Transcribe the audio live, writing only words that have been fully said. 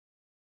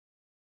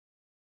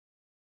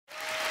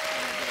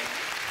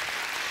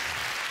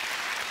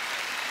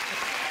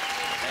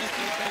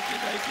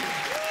Thank you.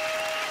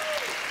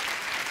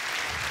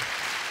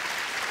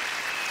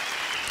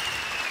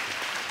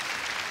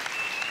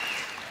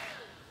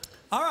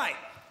 All right.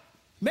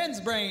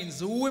 Men's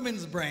brains,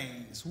 women's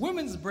brains.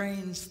 Women's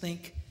brains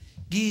think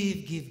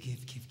give, give,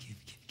 give, give, give,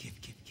 give,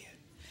 give, give, give.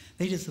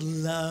 They just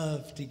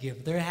love to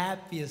give. They're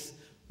happiest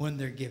when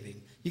they're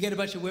giving. You get a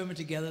bunch of women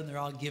together and they're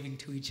all giving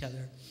to each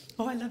other.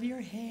 Oh, I love your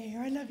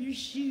hair. I love your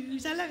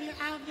shoes. I love your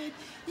outfit.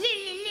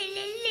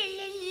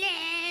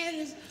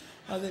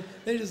 Oh,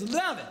 they just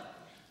love it.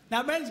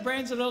 Now, men's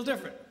brains are a little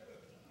different.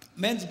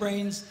 Men's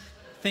brains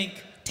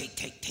think take,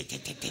 take, take,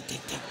 take, take, take, take,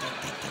 take, take, take,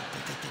 take,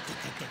 take,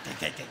 take, take,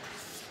 take, take.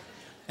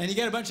 And you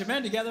get a bunch of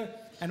men together,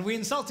 and we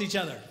insult each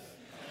other.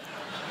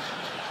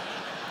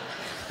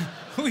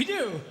 We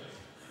do.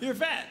 You're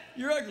fat.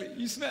 You're ugly.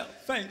 You smell.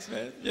 Thanks,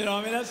 man. You know,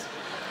 I mean, that's...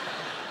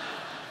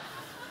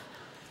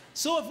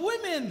 So if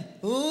women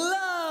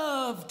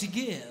love to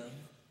give,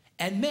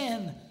 and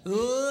men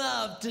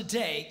love to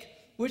take,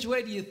 which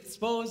way do you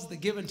suppose the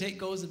give and take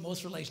goes in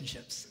most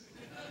relationships?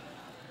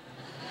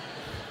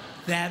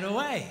 That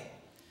way.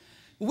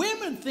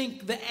 Women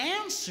think the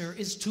answer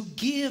is to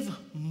give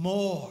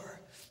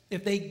more.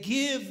 If they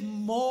give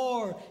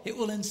more, it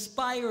will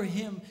inspire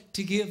him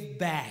to give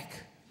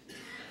back.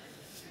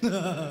 Ain't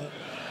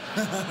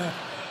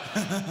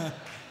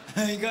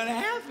gonna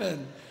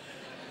happen,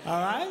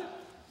 all right?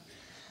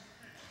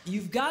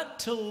 You've got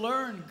to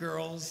learn,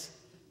 girls,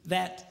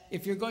 that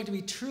if you're going to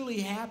be truly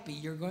happy,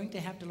 you're going to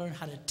have to learn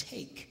how to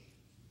take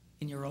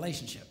in your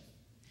relationship.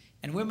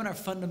 And women are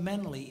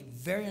fundamentally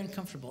very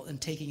uncomfortable in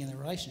taking in their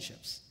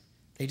relationships.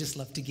 They just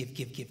love to give,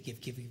 give, give,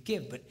 give, give, give,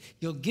 give. But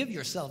you'll give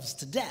yourselves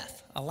to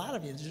death. A lot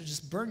of you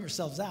just burn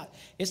yourselves out.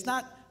 It's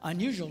not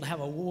unusual to have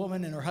a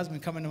woman and her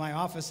husband come into my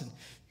office and,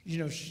 you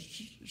know,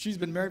 she's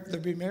been married,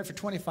 they've been married for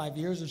 25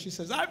 years, and she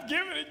says, I've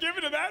given it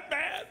that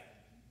bad.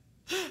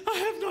 I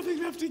have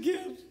nothing left to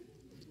give.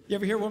 You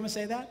ever hear a woman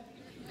say that?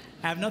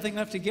 I have nothing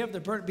left to give.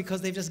 They're burnt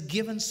because they've just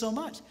given so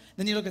much.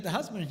 Then you look at the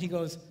husband and he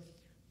goes,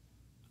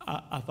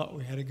 I thought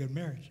we had a good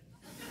marriage.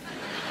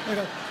 I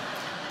go,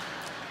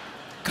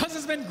 because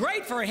it's been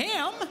great for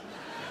him.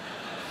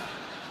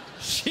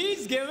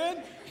 She's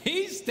given,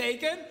 he's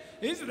taken,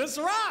 this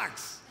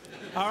rocks,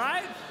 all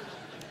right?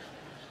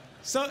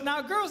 So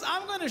now, girls,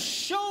 I'm going to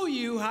show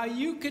you how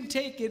you can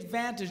take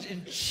advantage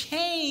and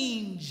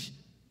change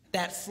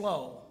that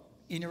flow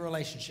in your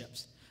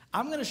relationships.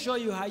 I'm going to show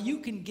you how you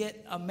can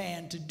get a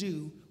man to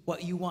do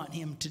what you want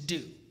him to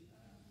do.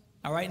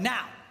 All right?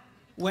 Now,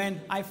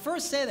 when I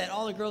first say that,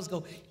 all the girls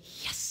go,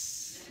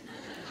 yes.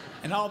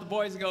 And all the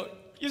boys go,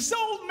 you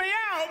sold me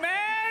out,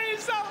 man. You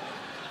sold.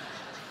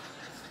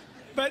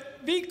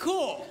 But be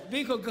cool,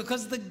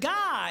 because the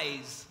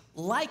guys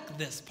like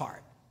this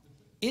part.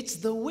 It's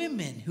the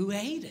women who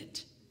hate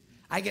it.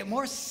 I get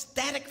more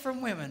static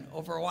from women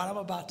over what I'm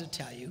about to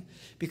tell you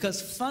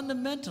because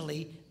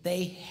fundamentally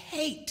they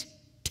hate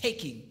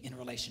taking in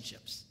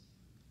relationships.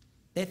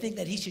 They think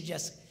that he should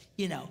just,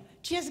 you know,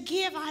 just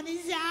give on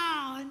his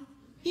own.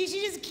 He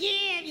should just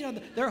give. You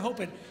know, they're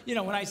hoping, you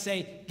know, when I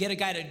say get a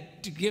guy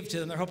to give to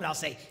them, they're hoping I'll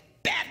say,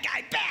 bad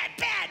guy, bad,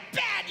 bad,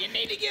 bad. You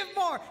need to give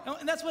more.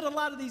 And that's what a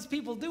lot of these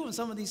people do in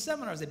some of these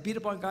seminars. They beat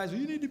up on guys,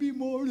 well, you need to be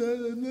more.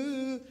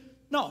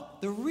 No,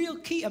 the real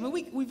key, I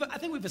mean, I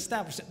think we've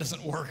established it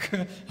doesn't work,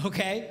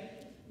 okay?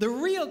 The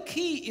real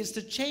key is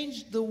to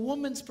change the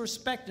woman's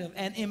perspective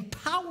and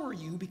empower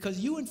you because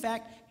you, in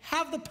fact,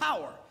 have the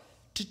power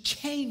to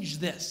change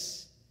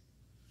this.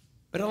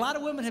 But a lot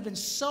of women have been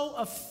so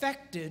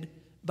affected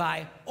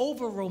by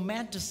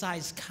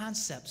over-romanticized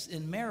concepts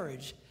in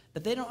marriage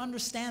that they don't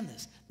understand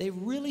this. They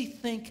really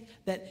think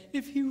that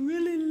if he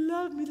really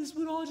loved me, this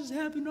would all just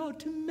happen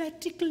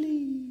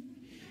automatically.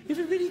 If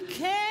he really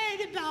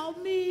cared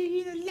about me,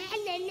 you know, la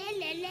la la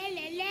la la la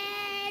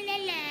la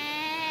la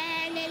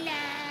la la.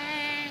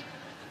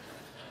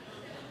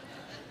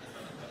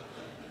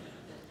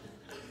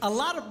 A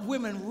lot of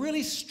women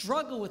really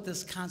struggle with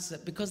this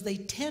concept because they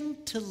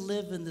tend to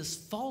live in this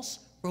false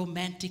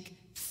romantic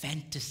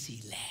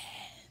fantasy land.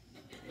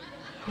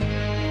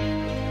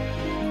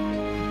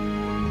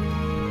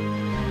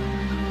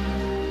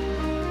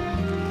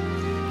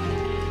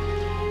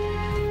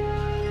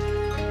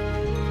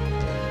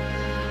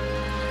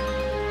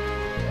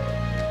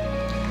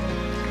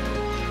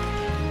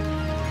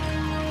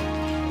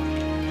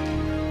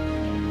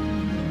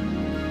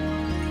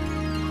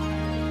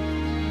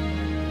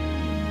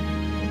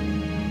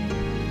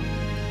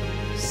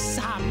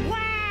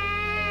 Somewhere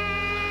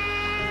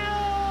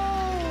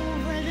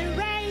over the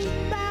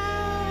rainbow.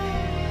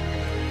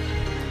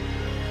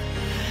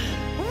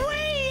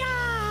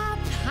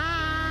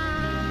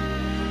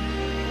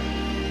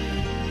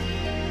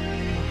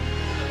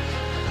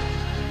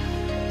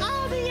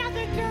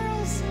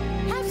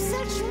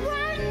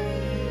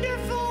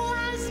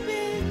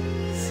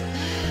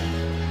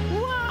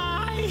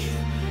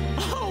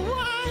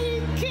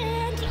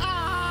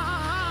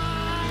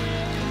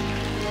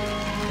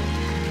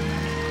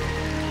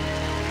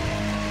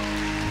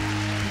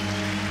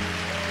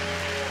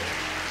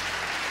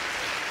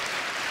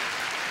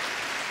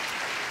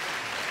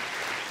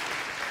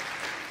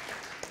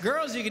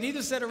 Girls, you can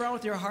either sit around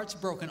with your hearts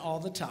broken all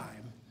the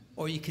time,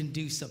 or you can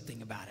do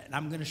something about it. And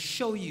I'm going to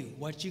show you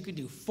what you can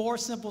do. 4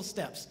 simple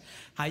steps,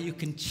 how you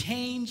can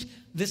change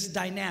this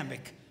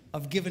dynamic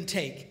of give and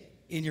take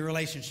in your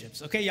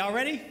relationships. Okay, y'all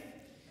ready?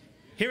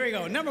 Here we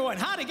go. Number 1,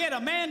 how to get a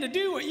man to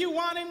do what you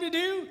want him to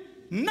do.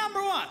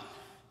 Number 1,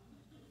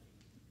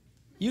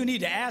 you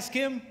need to ask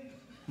him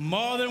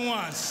more than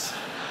once.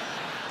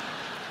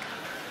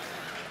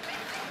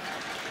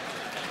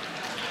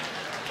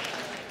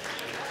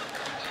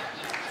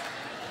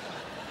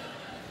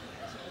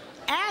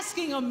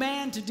 Asking a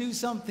man to do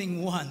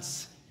something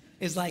once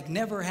is like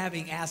never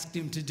having asked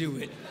him to do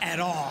it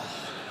at all.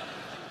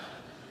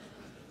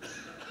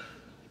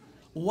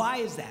 Why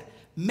is that?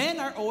 Men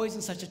are always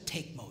in such a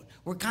take mode.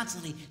 We're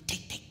constantly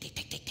take.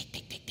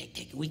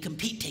 We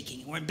compete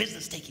taking. We're in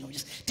business taking. We're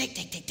just take.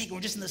 We're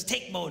just in this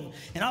take mode.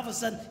 And all of a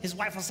sudden, his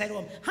wife will say to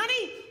him,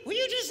 honey, will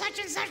you do such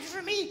and such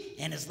for me?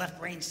 And his left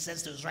brain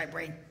says to his right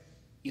brain,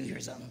 you hear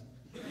something.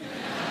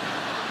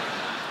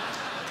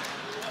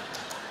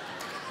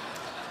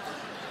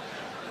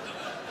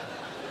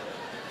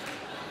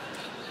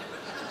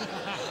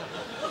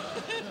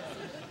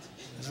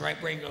 His right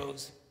brain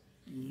goes,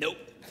 nope.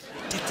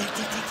 Tick.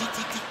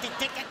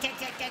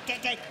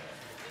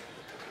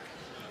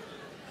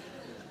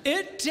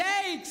 It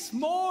takes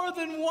more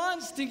than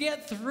once to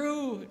get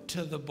through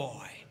to the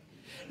boy.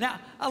 Now,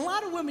 a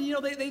lot of women,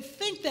 they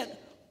think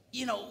that,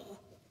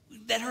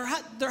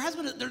 that their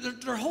husband,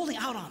 they're holding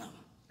out on him.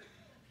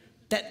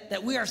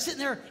 That we are sitting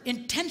there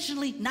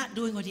intentionally not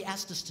doing what he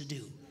asked us to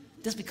do,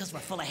 just because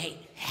we're full of hate.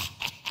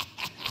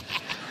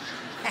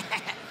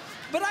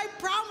 But I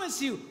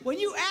promise you, when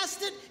you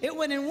asked it, it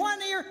went in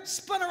one ear,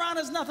 spun around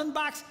his nothing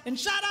box, and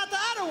shot out the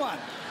other one.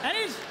 And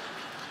he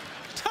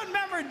doesn't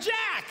remember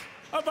jack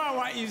about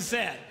what you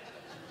said.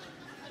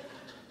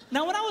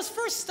 Now, when I was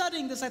first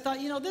studying this, I thought,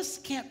 this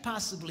can't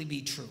possibly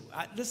be true.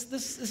 This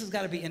has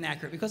got to be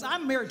inaccurate, because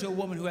I'm married to a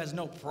woman who has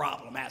no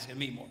problem asking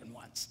me more than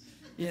once.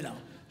 She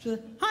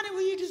said, honey,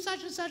 will you do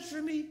such and such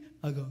for me?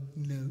 I go,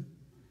 no.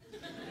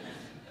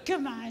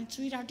 Come on,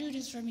 sweetheart, do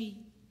this for me.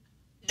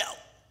 No.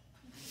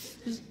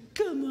 She says,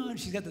 come on.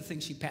 She's got the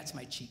thing, she pats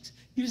my cheeks.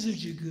 You're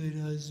such a good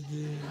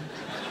husband.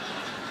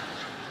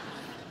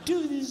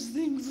 Do this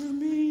thing for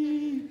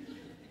me.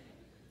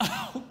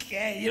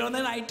 Okay, and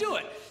then I do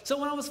it. So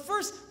when I was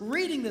first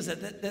reading this,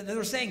 they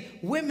were saying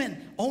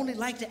women only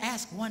like to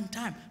ask one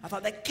time. I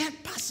thought that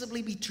can't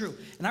possibly be true.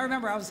 And I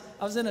remember I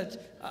was in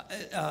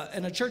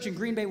a church in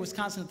Green Bay,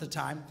 Wisconsin at the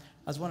time.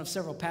 I was one of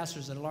several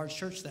pastors at a large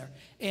church there.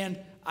 And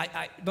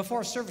I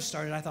before service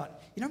started, I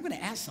thought, I'm going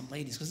to ask some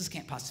ladies, because this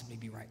can't possibly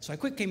be right. So I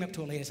quick came up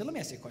to a lady. I said, let me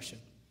ask you a question.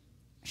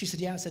 She said,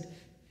 yeah. I said,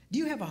 do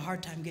you have a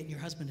hard time getting your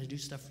husband to do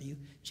stuff for you?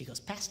 She goes,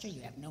 Pastor,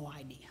 you have no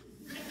idea.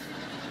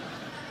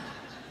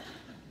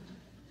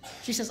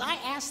 She says, I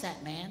asked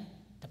that man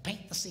to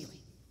paint the ceiling.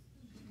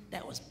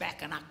 That was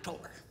back in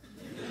October.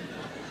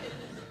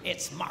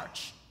 It's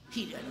March.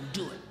 He doesn't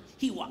do it.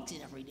 He walks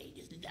in every day.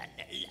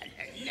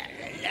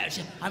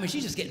 Just,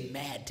 she's just getting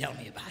mad telling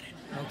me about it,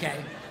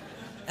 okay?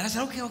 And I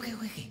said, okay.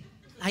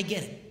 I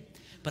get it.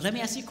 But let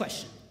me ask you a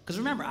question. Because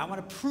remember, I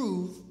want to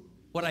prove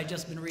what I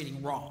just been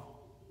reading wrong.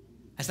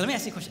 I said, let me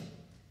ask you a question.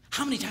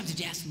 How many times did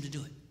you ask him to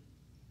do it?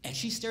 And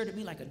she stared at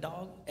me like a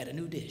dog at a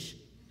new dish.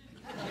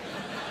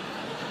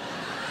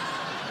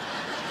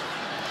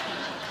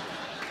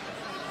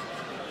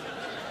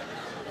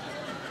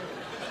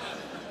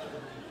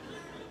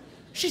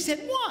 She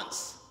said,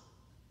 once.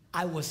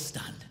 I was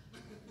stunned.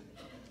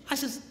 I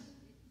says,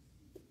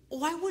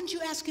 why wouldn't you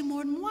ask him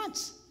more than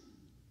once?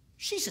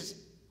 She says,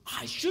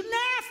 I shouldn't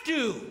have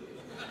to.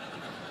 I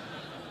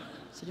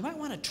said, you might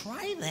want to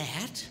try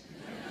that.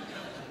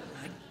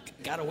 I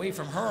got away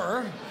from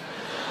her.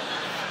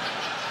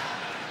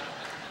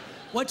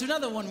 Went to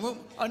another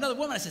woman.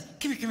 I said,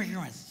 come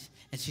here.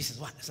 And she says,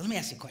 what? I said, let me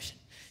ask you a question.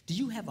 Do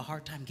you have a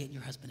hard time getting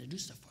your husband to do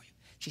stuff for you?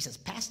 She says,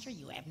 Pastor,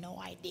 you have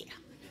no idea.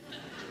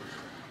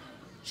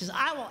 She says,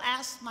 I will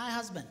ask my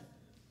husband,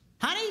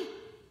 honey,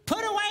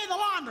 put away the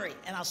laundry,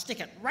 and I'll stick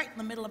it right in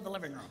the middle of the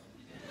living room.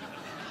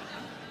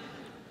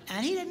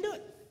 And he didn't do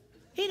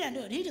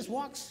it. He just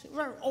walks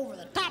over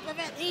the top of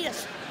it. He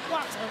just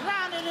walks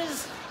around it.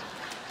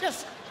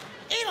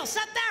 It'll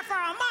sit there for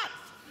a month.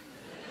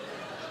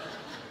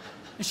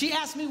 And she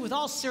asked me with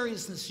all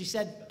seriousness, she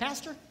said,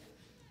 Pastor,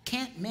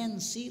 can't men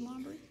see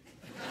laundry?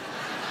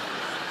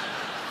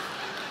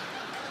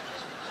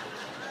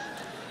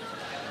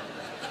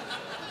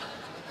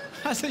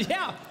 I said,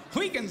 yeah,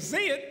 we can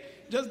see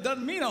it. Just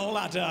doesn't mean a whole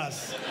lot to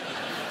us.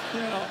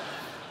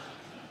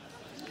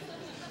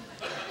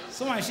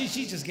 So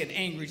she's just getting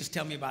angry, just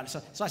tell me about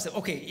it. So I said,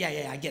 okay,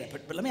 yeah, I get it.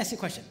 But let me ask you a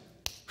question.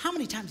 How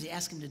many times did you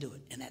ask him to do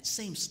it? And that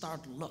same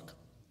startled look.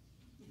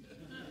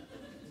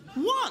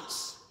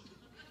 Once.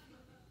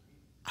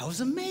 I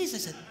was amazed. I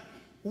said,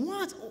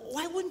 once?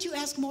 Why wouldn't you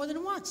ask more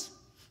than once?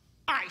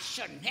 I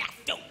shouldn't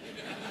have to.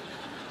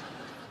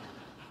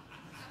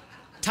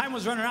 Time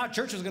was running out,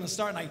 church was going to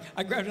start, and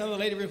I grabbed another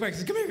lady real quick. I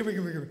said, come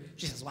here.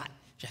 She says, what?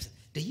 She said,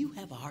 do you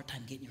have a hard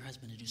time getting your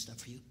husband to do stuff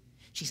for you?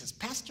 She says,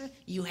 Pastor,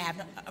 you have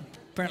no...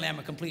 Apparently I'm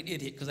a complete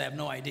idiot because I have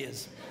no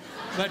ideas.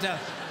 But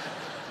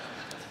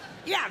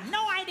you have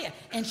no idea.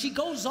 And she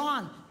goes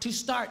on to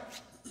start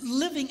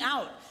living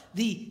out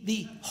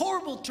the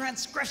horrible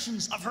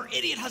transgressions of her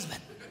idiot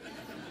husband.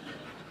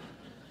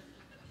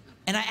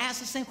 And I asked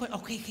the same question.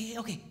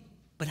 Okay.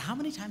 But how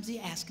many times did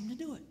you ask him to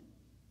do it?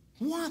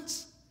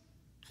 Once.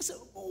 I said,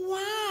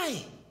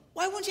 why?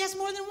 Why wouldn't you ask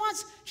more than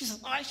once? She says,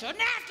 I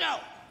shouldn't have to.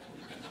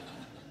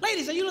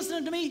 Ladies, are you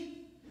listening to me?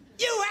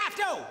 You have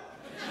to.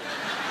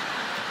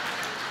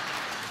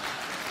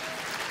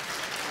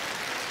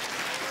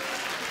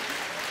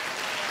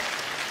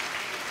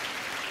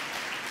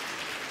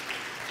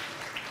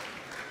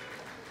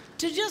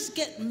 To just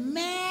get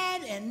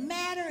mad and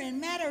madder and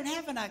madder and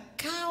having a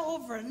cow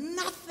over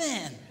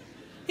nothing.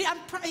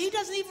 He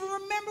doesn't even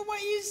remember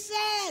what you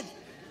said.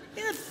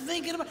 He's not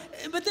thinking about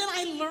it. But then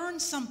I learned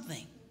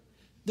something.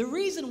 The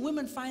reason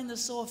women find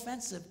this so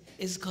offensive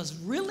is because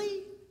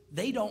really,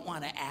 they don't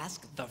want to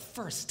ask the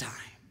first time.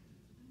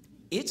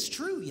 It's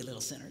true, you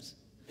little sinners.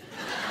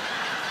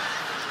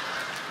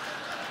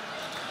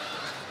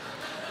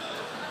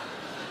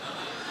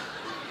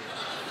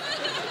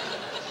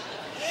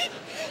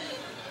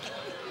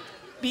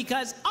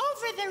 Because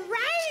over the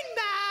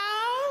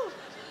rainbow,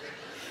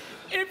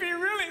 if he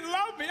really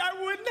loved me, I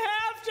wouldn't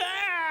have to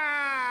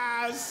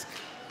ask.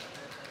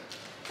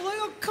 Like,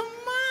 oh, come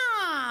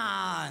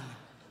on.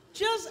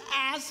 Just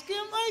ask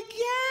him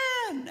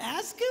again.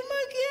 Ask him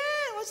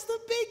again. What's the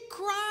big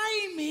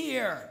crime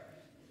here?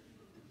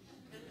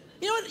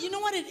 You know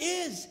what it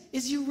is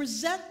you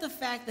resent the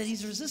fact that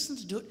he's resistant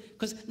to do it,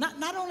 because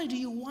not only do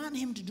you want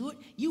him to do it,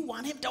 you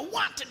want him to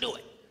want to do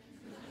it.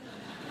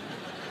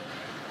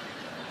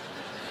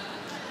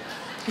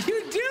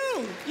 You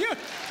do.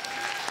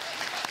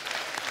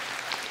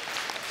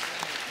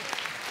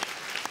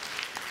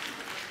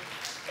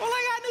 Well,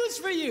 I got news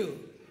for you.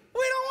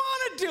 We don't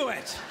want to do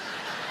it.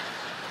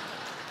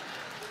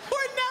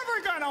 We're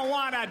never going to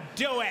want to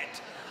do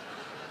it.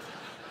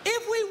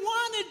 If we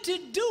wanted to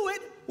do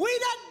it,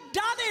 we'd have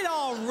done it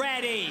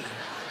already.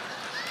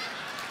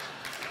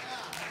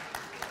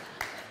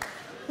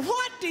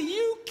 What do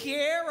you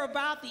care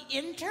about the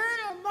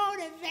internal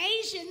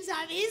motivations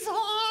of his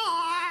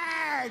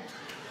heart?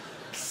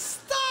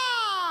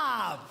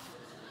 Stop!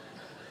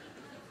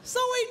 So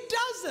he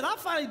does it. I'll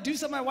finally do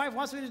something my wife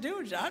wants me to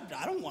do.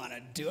 I don't want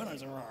to do it. I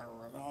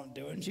don't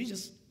do it. And she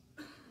just...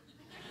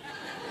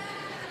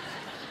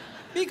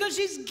 because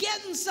she's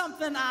getting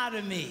something out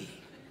of me.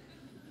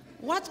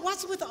 What's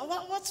with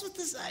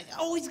this?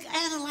 Always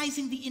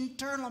analyzing the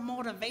internal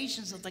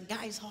motivations of the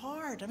guy's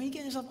heart. I mean, you're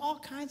getting yourself all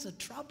kinds of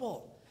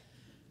trouble.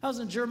 I was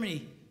in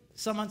Germany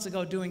some months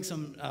ago doing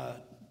some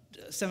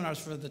seminars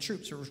for the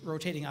troops who were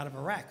rotating out of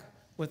Iraq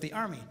with the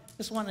army.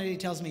 This one lady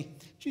tells me,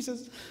 she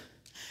says,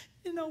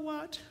 you know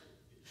what?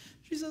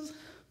 She says,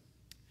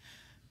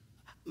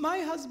 my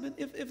husband,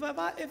 if there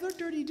are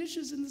dirty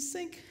dishes in the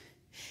sink,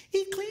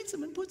 he cleans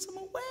them and puts them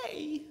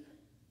away.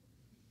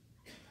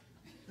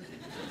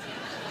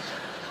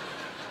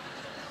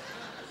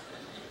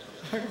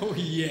 I go,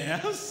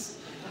 yes,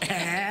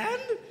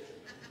 and?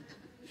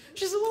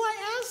 She said, well,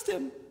 I asked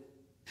him,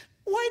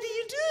 why do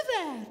you do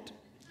that?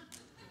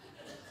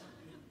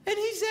 And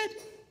he said,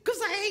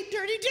 because I hate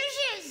dirty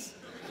dishes.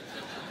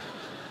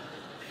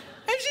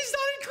 And she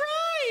started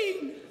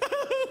crying.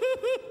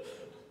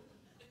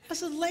 I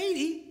said,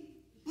 lady,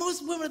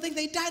 most women think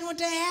they died and went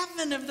to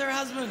heaven if their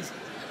husbands.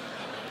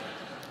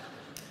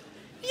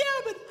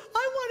 Yeah, but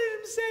I wanted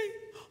him to say,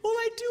 well,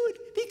 I do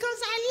it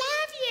because I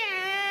love you.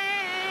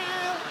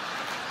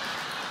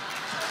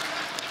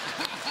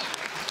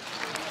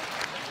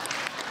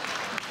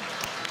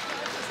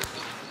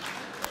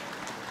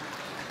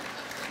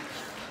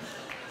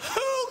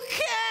 Who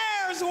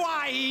cares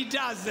why he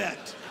does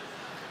it?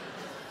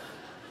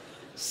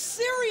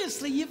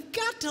 Seriously, you've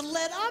got to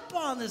let up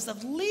on this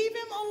stuff. Leave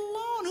him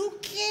alone. Who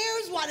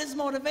cares what his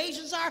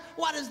motivations are,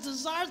 what his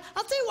desires?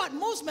 I'll tell you what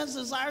most men's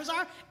desires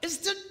are, is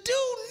to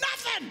do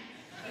nothing.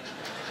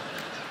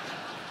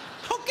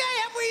 Okay,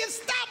 have we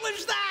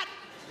established that?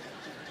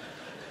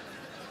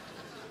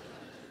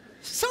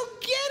 So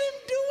get him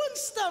doing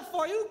stuff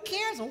for you. Who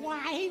cares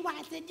why he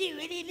wants to do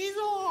it in his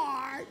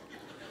heart?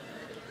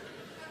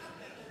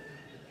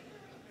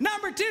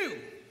 Number 2,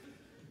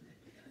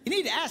 you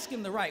need to ask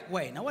him the right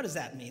way. Now, what does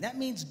that mean? That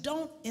means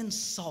don't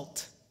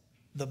insult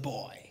the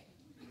boy.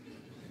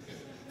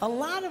 A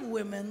lot of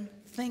women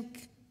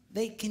think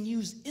they can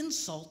use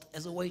insult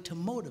as a way to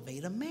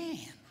motivate a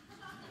man.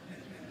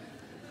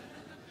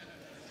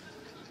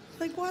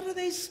 Like, what are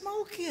they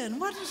smoking?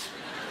 What is...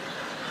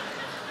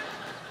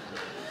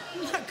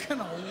 not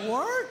gonna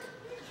work.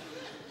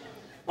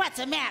 What's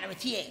the matter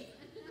with you?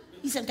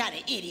 You some kind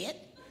of idiot.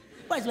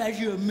 What's the matter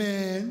with you, a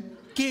man?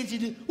 Can't you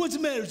do... What's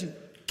the matter with you?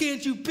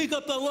 Can't you pick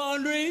up the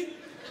laundry?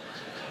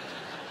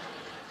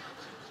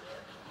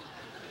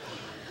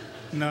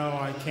 No,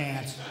 I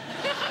can't.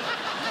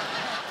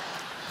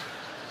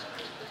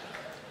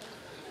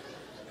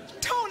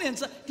 Don't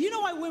insult. Do you know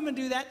why women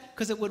do that?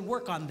 Because it would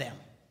work on them.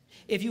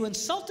 If you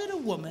insulted a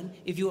woman,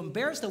 if you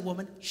embarrassed a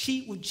woman,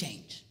 she would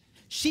change.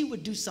 She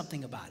would do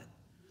something about it.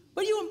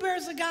 But you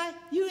embarrass a guy,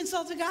 you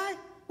insult a guy,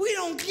 we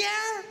don't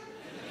care.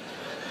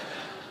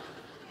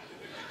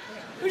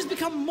 We just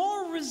become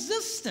more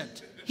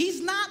resistant.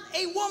 He's not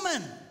a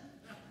woman.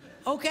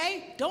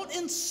 Okay? Don't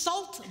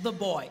insult the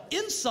boy.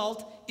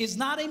 Insult is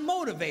not a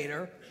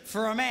motivator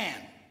for a man.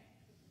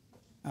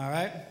 All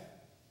right?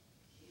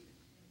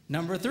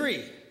 Number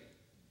 3,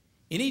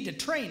 you need to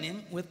train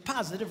him with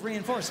positive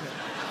reinforcement.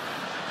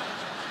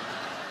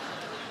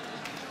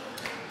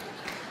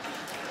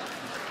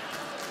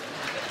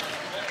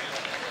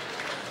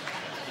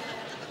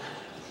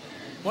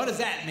 What does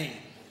that mean?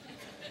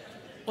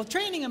 Well,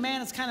 training a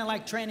man is kind of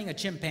like training a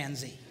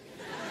chimpanzee.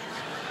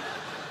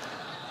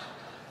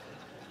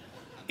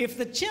 If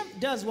the chimp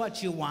does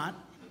what you want,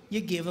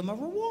 you give him a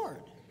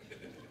reward.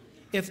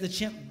 If the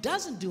chimp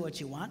doesn't do what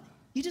you want,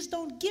 you just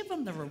don't give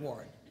him the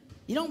reward.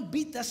 You don't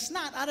beat the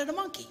snot out of the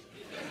monkey.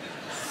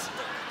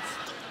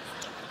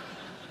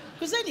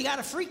 Because then you got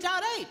a freaked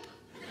out ape.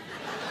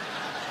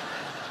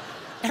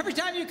 Every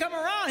time you come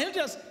around, he'll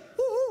just,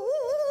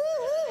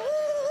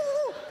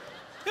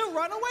 he'll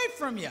run away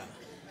from you.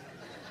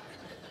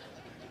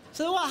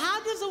 So, well,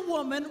 how does a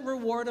woman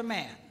reward a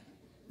man?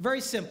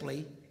 Very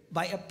simply,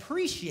 by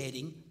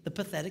appreciating the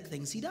pathetic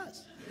things he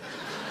does.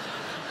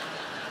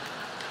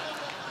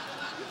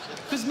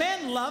 Because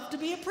men love to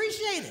be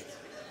appreciated.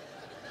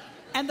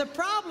 And the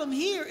problem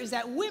here is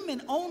that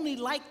women only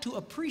like to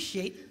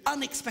appreciate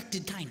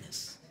unexpected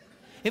kindness.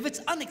 If it's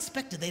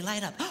unexpected, they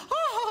light up.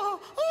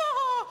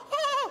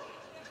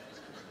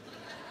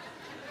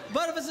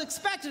 But if it's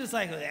expected, it's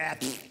like,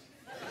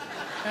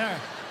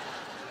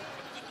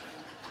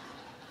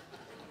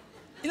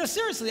 You know,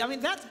 seriously, I mean,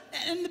 that's,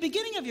 in the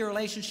beginning of your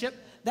relationship,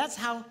 that's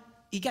how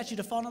he got you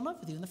to fall in love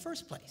with you in the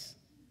first place.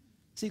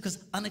 See, because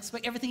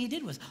unexpected, everything he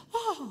did was,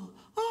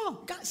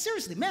 God,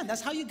 seriously, man,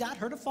 that's how you got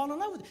her to fall in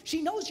love with you.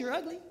 She knows you're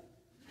ugly.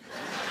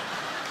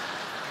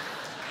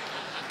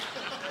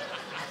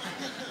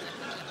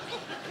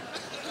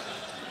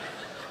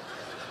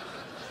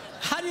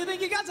 How do you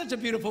think you got such a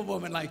beautiful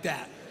woman like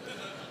that?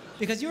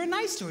 Because you were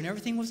nice to her and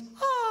everything was,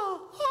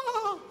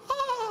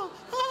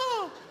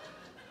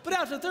 But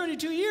after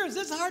 32 years,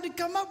 it's hard to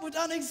come up with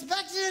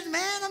unexpected,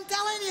 man, I'm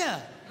telling you.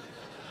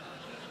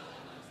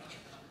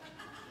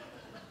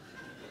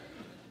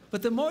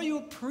 But the more you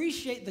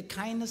appreciate the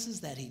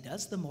kindnesses that he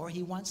does, the more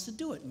he wants to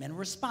do it. Men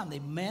respond.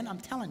 Men, I'm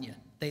telling you,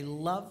 they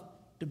love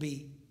to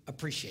be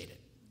appreciated.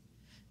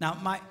 Now,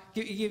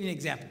 give you an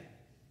example.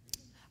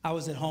 I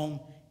was at home,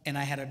 and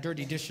I had a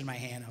dirty dish in my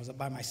hand. I was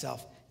by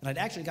myself, and I'd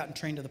actually gotten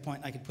trained to the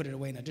point I could put it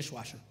away in a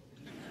dishwasher.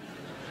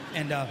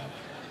 And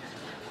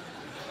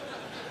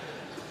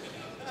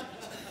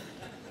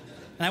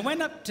I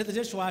went up to the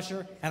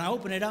dishwasher, and I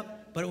opened it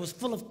up, but it was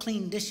full of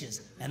clean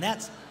dishes. And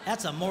that's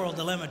a moral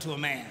dilemma to a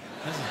man.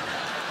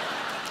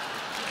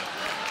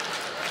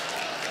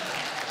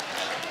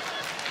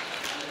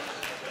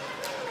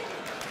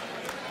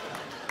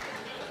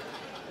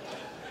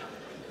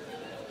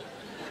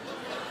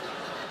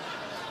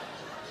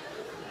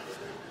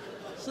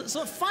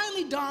 So it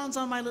finally dawns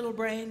on my little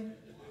brain,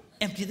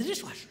 empty the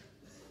dishwasher.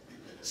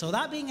 So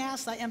without being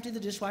asked, I empty the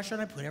dishwasher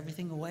and I put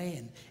everything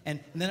away. And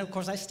then, of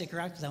course, I stick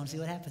around because I want to see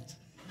what happens.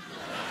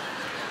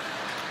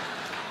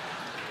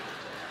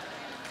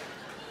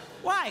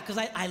 Why? Because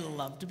I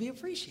love to be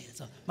appreciated.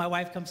 So my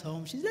wife comes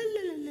home. She's la,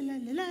 la, la, la,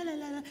 la, la,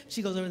 la, la.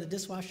 She goes over to the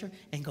dishwasher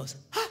and goes,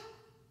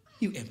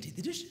 you emptied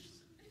the dishes.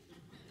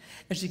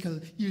 And she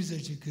goes, you're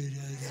such a good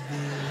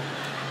husband.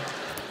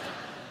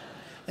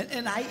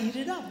 and I eat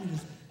it up.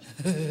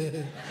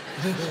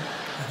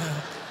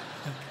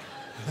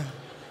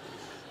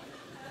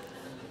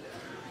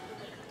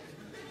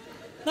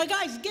 Now,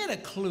 guys, get a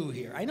clue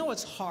here. I know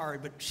it's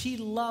hard, but she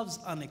loves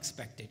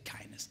unexpected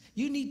kindness.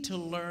 You need to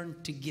learn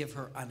to give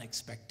her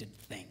unexpected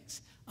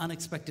things,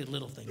 unexpected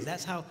little things.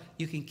 That's how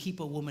you can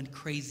keep a woman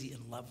crazy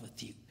in love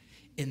with you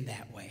in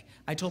that way.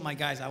 I told my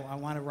guys I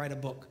want to write a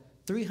book,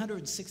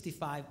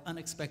 365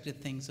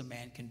 Unexpected Things a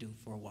Man Can Do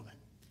for a Woman.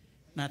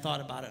 And I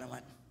thought about it, and I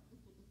went,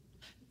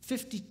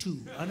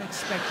 52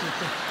 unexpected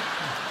things.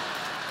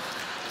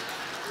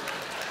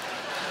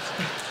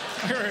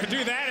 We're going to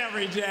do that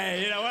every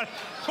day. You know, what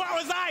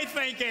was I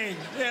thinking?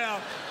 You know.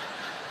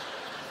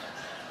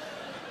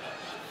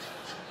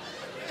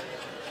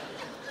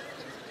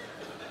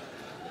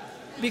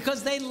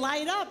 Because they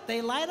light up.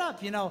 They light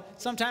up. You know,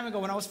 some time ago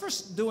when I was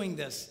first doing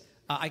this,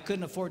 I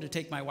couldn't afford to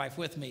take my wife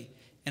with me.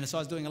 And so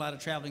I was doing a lot of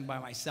traveling by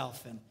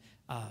myself. And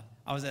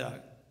I was at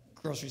a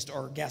grocery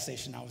store or gas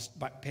station. I was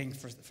paying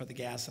for the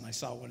gas, and I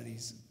saw one of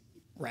these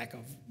rack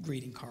of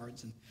greeting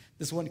cards. And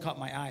this one caught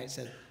my eye. It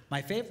said,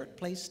 "My favorite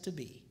place to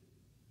be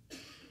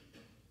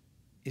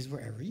is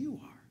wherever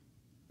you are."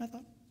 And I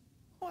thought,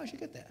 oh, I should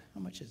get that. How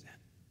much is that?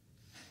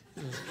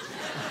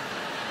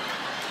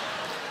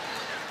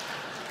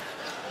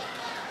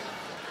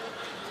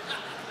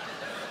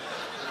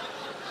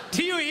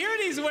 Do you hear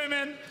these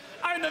women?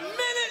 The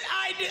minute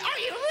I did, oh,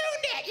 you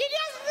ruined it. You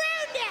just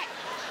ruined it.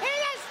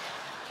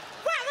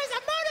 What was the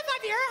motive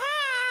of your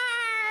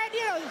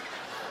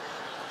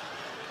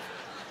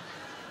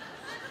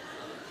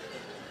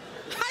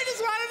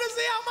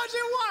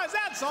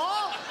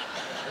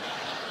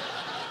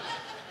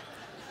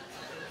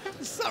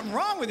There's something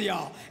wrong with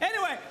y'all.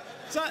 Anyway,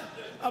 so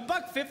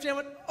 $1.50, I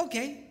went,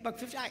 okay,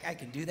 $1.50, I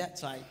can do that.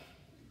 So I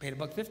paid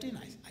 $1.50 and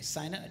I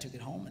signed it, I took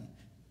it home and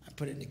I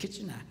put it in the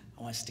kitchen.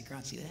 I want to stick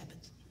around and see what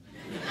happens.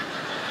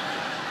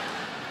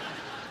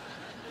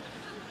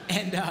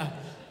 And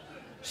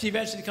she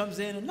eventually comes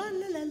in and la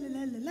la la la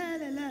la la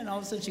la la, and all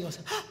of a sudden she goes,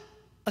 ah,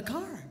 a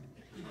card.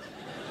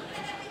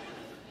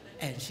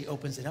 And she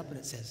opens it up and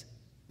it says,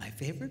 my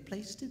favorite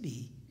place to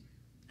be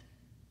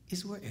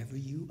is wherever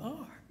you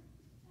are.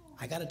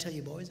 I got to tell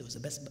you, boys, it was the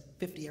best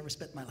 50 I ever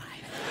spent in my life.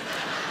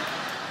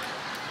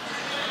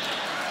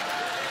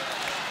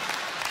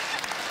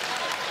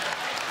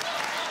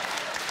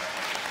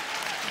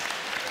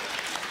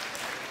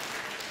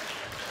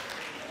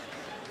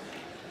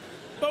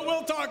 But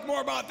we'll talk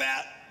more about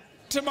that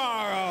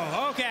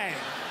tomorrow. Okay,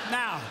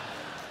 now.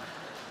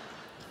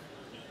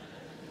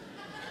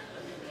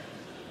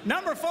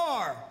 Number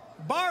 4,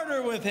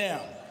 barter with him.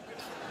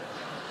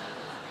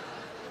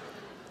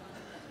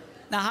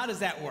 Now, how does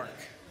that work?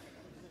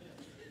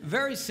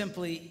 Very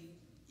simply,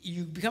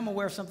 you become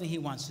aware of something he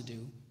wants to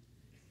do.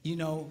 You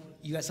know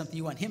you got something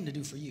you want him to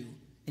do for you,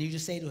 and you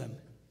just say to him,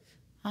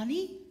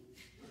 honey,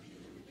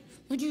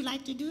 would you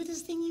like to do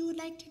this thing you would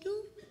like to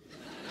do?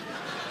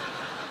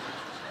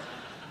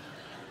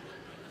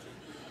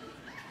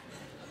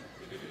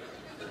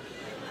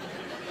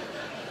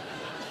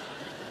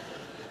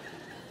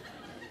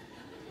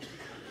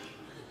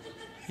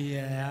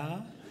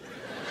 Yeah.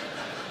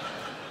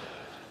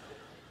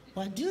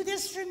 Well, do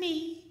this for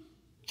me,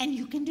 and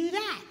you can do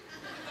that.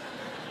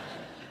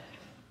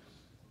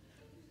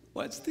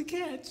 What's the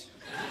catch?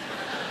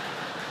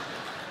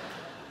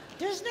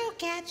 There's no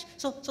catch.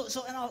 So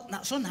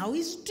now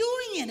he's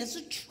doing it. It's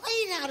a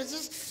trade out. It's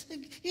just,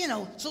 you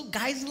know, so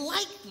guys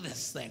like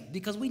this thing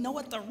because we know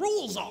what the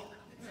rules are.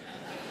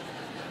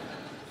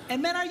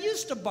 And men are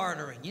used to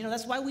bartering. You know,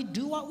 that's why we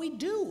do what we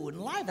do in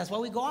life. That's why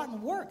we go out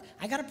and work.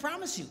 I got to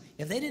promise you,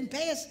 if they didn't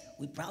pay us,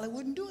 we probably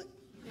wouldn't do it.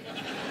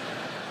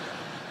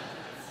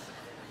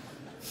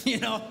 You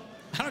know,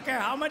 I don't care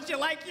how much you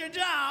like your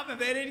job. If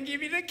they didn't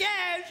give you the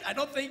cash, I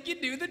don't think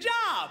you do the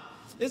job.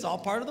 It's all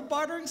part of the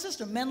bartering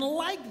system. Men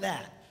like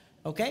that,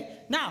 okay?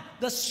 Now,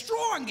 the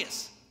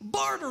strongest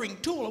bartering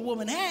tool a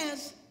woman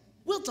has,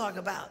 we'll talk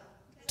about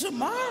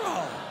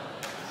tomorrow.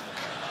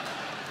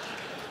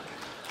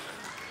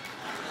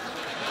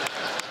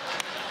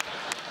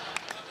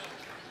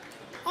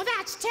 Oh,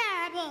 that's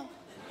terrible.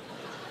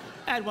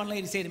 I had one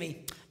lady say to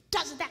me,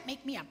 doesn't that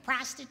make me a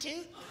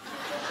prostitute?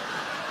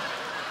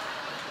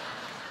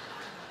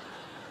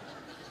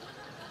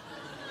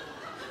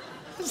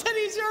 I said,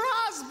 he's your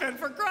husband,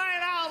 for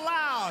crying out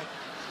loud.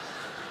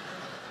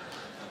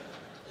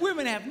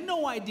 Women have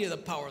no idea the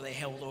power they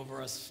held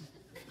over us.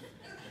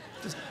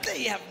 Just,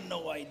 they have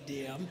no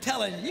idea. I'm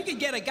telling you, you can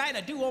get a guy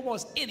to do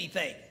almost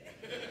anything.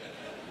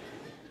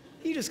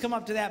 You just come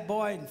up to that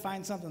boy and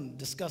find something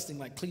disgusting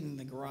like cleaning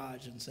the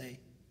garage and say,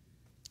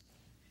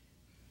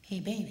 hey,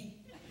 baby,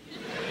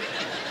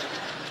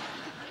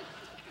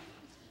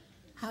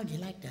 how'd you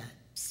like that?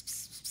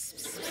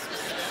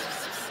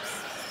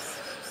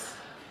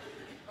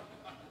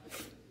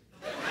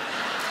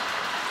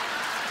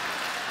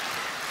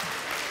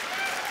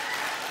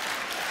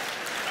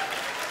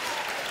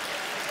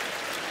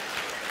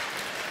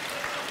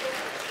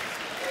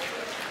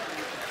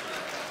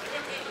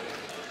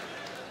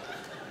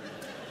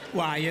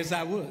 Why, yes,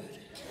 I would.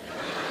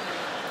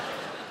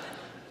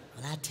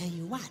 Well, I'll tell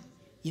you what.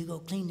 You go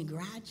clean the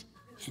garage,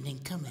 and then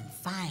come and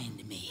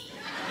find me.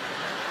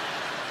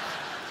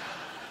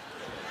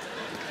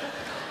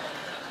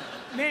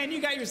 Man,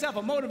 you got yourself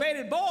a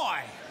motivated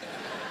boy.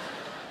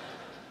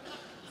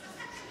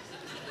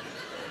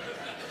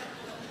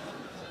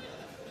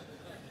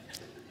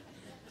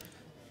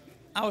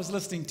 I was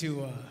listening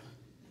to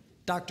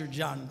Dr.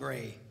 John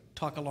Gray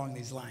talk along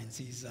these lines.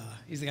 He's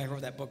the guy who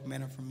wrote that book,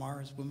 Men Are From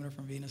Mars, Women Are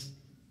From Venus.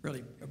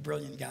 Really a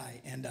brilliant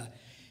guy. And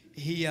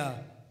he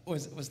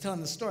was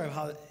telling the story of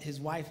how his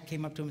wife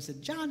came up to him and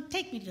said, John,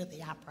 take me to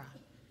the opera.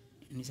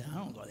 And he said, I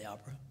don't go to the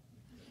opera.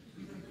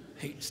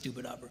 Hate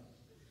stupid opera.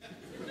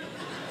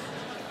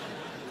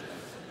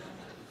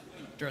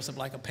 Dress up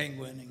like a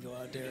penguin and go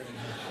out there.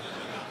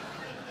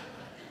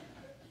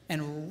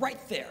 And right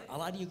there, a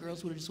lot of you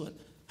girls would have just went,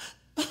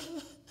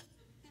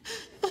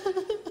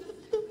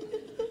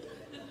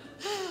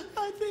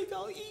 I think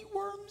I'll eat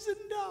worms and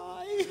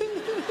die.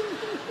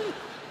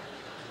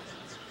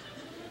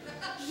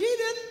 She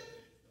didn't.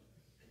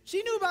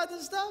 She knew about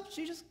this stuff.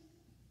 She just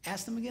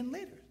asked him again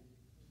later.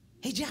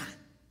 Hey, John.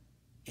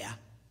 Yeah?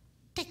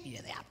 Take me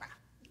to the opera.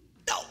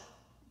 No.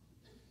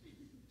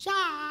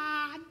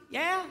 John.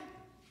 Yeah?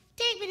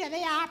 Take me to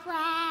the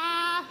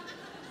opera.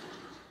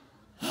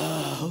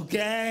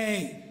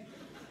 Okay.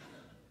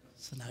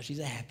 So now she's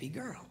a happy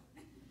girl.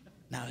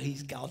 Now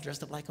he's all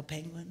dressed up like a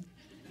penguin,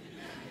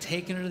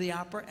 taking her to the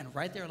opera, and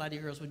right there a lot of you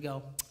girls would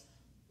go,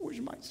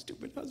 wish my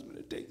stupid husband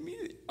would take me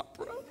to the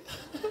opera.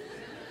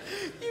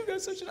 You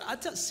got such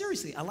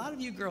seriously, a lot of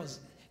you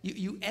girls,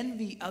 you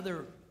envy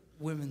other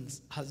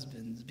women's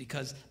husbands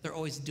because they're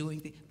always doing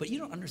things. But you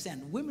don't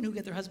understand. Women who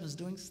get their husbands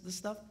doing this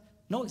stuff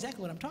know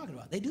exactly what I'm talking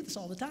about. They do this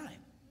all the time.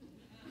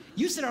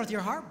 You sit there with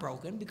your heart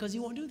broken because he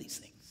won't do these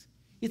things.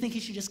 You think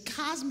he should just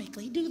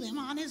cosmically do them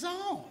on his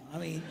own. I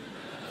mean,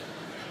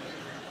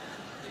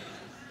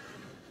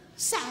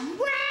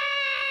 somewhere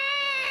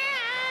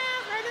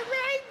for the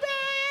rainbow.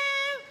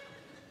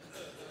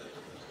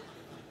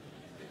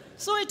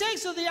 So he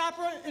takes her to the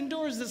opera,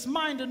 endures this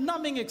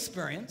mind-numbing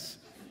experience.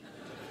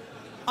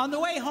 On the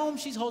way home,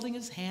 she's holding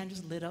his hand,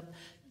 just lit up.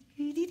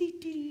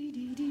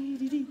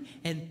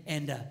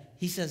 And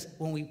he says,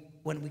 when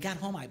we got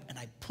home, I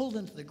pulled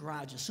into the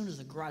garage. As soon as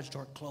the garage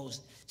door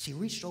closed, she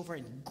reached over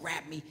and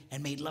grabbed me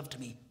and made love to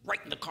me right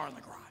in the car in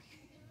the garage.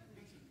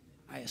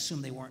 I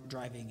assume they weren't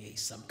driving a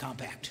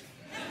subcompact.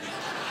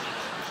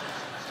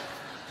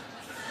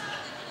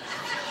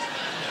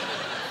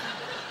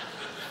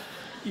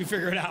 You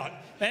figure it out.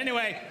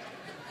 Anyway.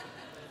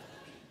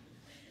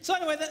 So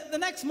anyway, the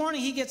next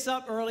morning he gets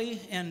up early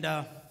and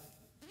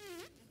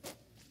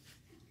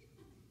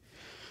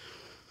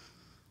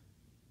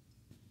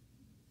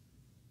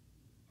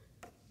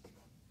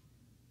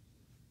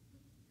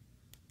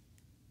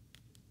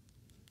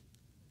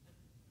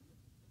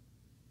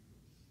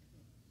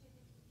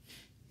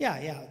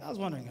yeah, I was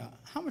wondering,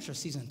 how much are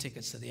season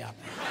tickets to the opera?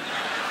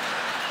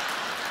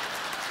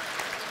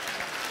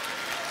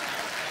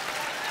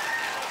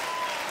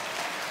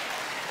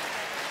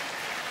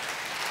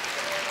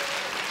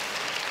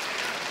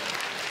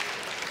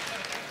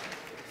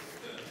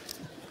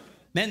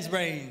 Men's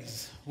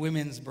brains,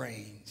 women's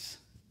brains.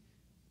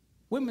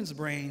 Women's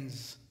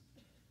brains,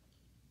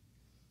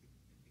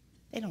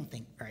 they don't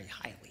think very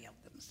highly of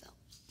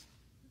themselves.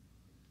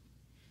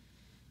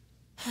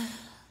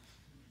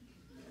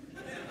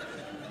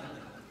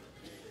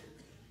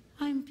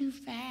 I'm too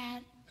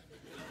fat.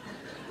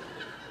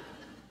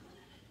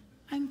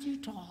 I'm too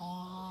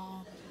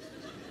tall.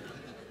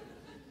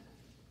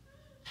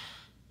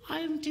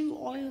 I'm too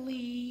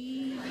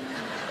oily.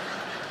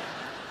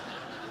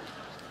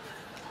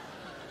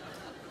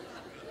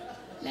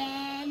 La,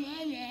 la,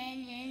 la,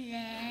 la,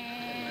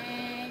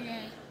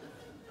 la.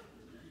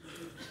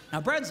 Now,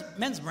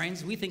 men's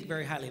brains, we think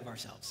very highly of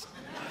ourselves.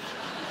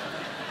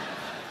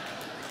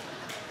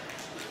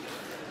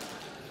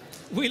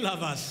 We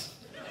love us.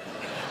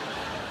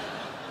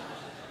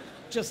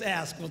 Just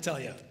ask, we'll tell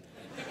you.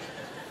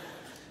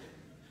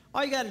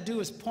 All you got to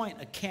do is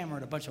point a camera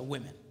at a bunch of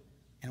women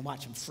and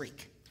watch them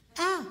freak.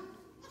 Oh,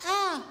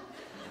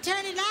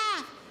 turn it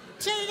off,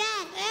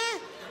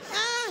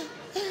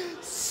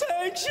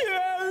 Sanctuary!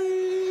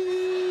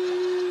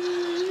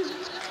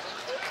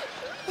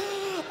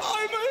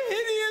 I'm a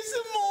hideous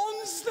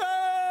monster!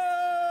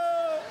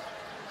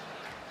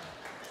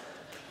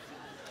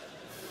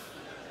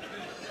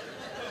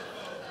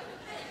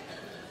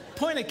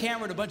 Point a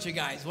camera at a bunch of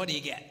guys, what do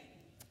you get?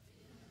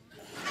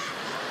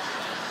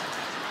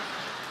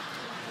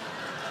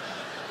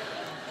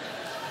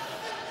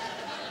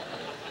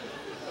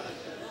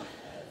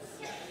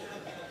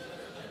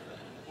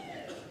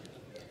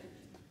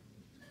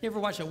 You ever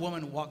watch a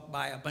woman walk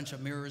by a bunch of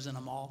mirrors in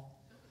a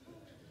mall?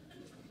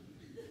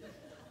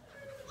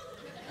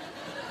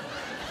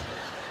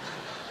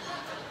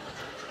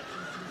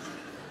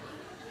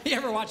 You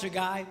ever watch a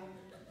guy?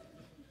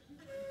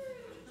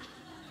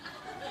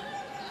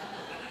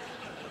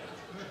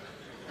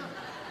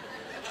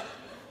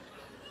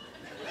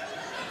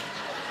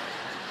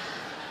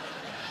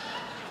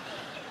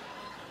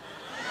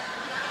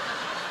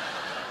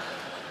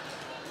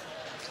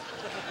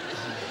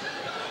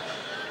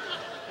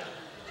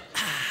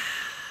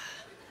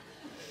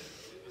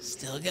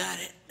 Still got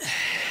it.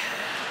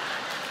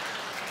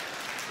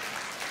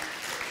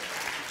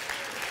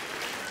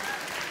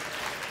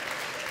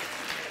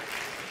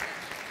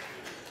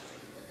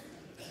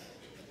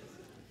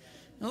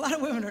 A lot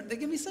of women they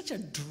can be such a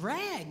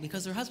drag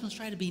because their husbands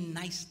try to be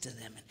nice to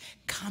them and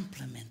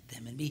compliment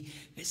them and be,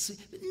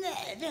 nah,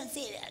 don't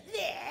say that,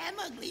 nah, I'm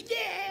ugly,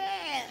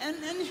 nah.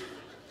 And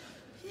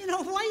you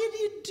know, why do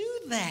you do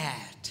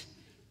that?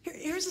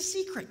 Here's a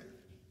secret.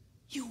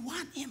 You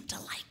want him to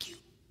like you.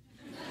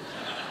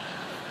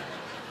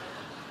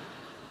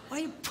 Why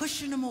are you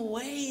pushing him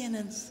away? And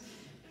it's,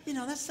 you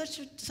know, that's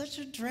such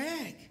a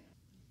drag.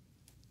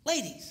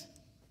 Ladies,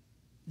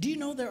 do you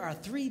know there are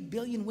 3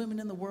 billion women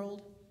in the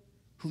world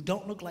who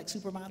don't look like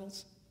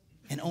supermodels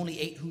and only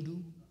 8 who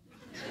do?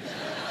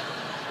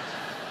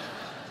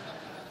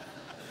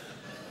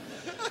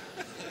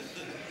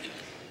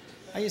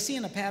 Are you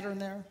seeing a pattern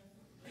there?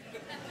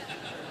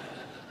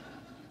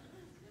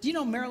 Do you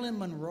know Marilyn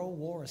Monroe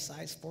wore a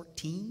size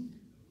 14?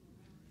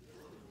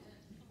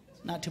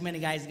 Not too many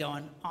guys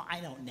going, oh,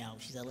 I don't know,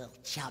 she's a little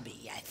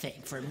chubby, I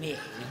think, for me.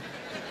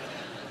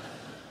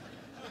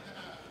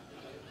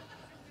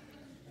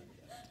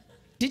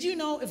 Did you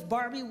know if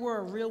Barbie were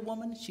a real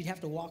woman, she'd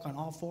have to walk on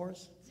all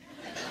 4s?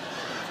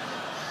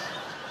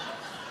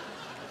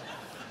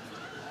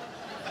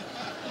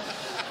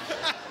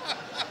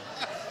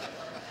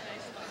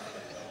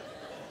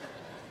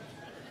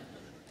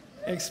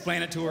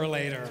 Explain it to her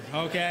later,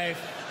 okay?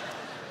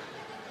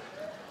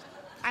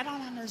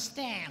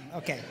 understand.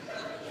 Okay.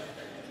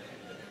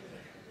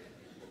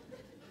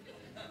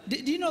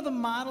 Do you know the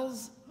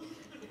models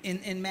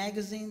in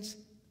magazines,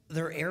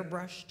 they're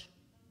airbrushed? Do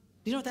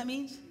you know what that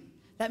means?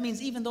 That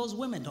means even those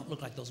women don't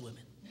look like those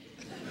women.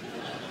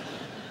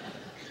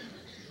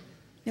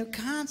 You're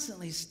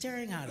constantly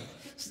staring at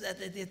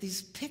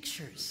these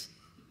pictures,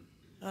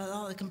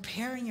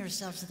 comparing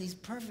yourselves to these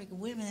perfect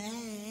women.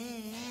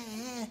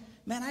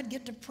 Man, I'd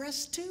get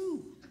depressed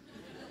too.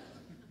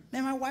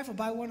 Man, my wife will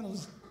buy one of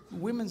those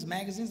women's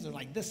magazines. They're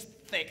like this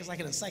thick. It's like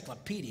an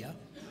encyclopedia.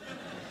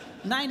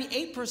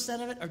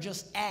 98% of it are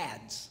just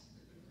ads.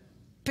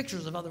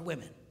 Pictures of other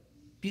women.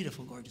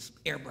 Beautiful, gorgeous,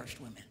 airbrushed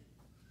women.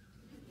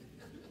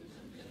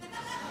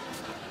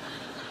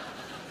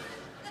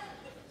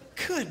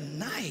 Good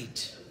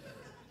night.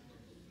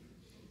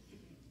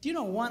 Do you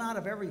know 1 out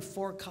of every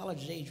 4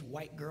 college-age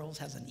white girls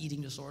has an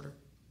eating disorder?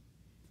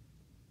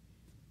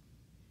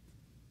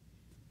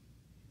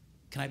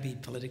 Can I be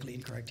politically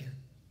incorrect here?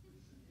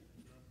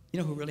 You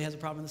know who really has a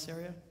problem in this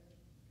area?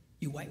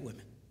 You white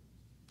women.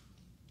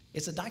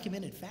 It's a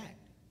documented fact.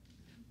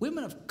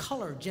 Women of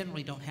color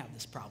generally don't have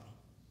this problem.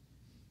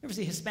 You ever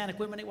see Hispanic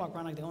women? They walk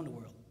around like they own the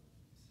world.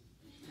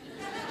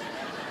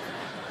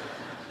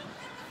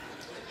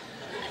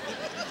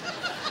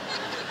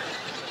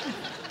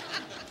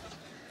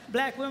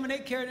 Black women, they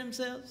carry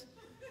themselves.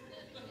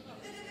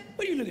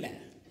 What are you looking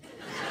at?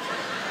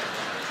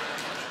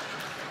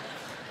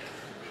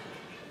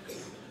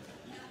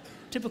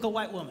 Typical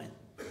white woman.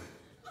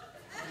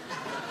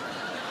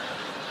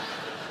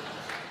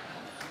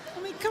 I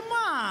mean, come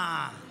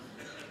on. I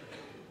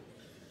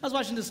was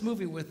watching this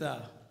movie with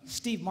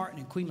Steve Martin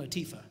and Queen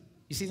Latifah.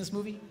 You seen this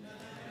movie?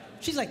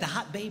 She's like the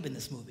hot babe in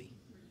this movie.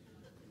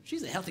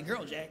 She's a healthy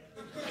girl, Jack.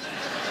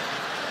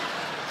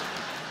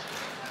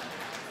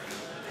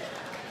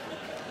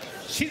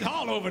 She's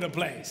all over the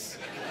place.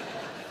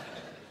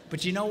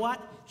 But you know what?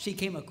 She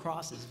came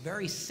across as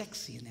very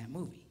sexy in that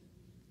movie.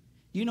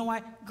 You know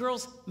why?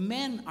 Girls,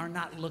 men are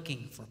not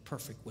looking for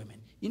perfect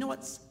women. You know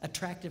what's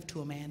attractive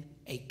to a man?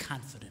 A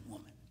confident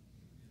woman.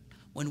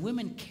 When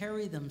women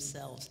carry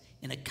themselves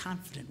in a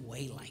confident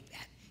way like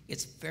that,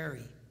 it's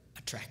very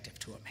attractive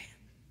to a man.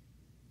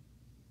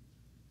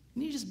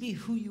 And you just be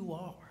who you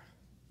are.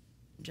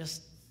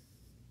 Just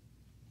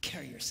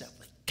carry yourself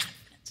with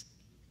confidence.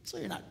 So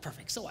you're not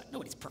perfect. So what?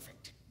 Nobody's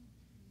perfect.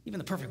 Even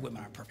the perfect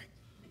women aren't perfect.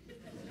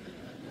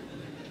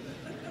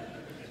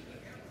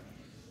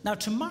 Now,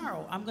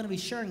 tomorrow, I'm going to be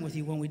sharing with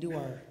you when we do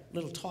our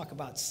little talk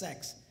about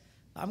sex.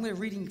 I'm going to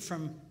be reading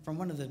from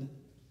one of the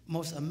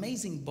most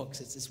amazing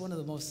books. It's one of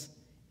the most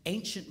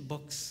ancient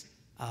books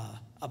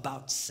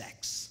about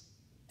sex.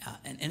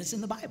 And it's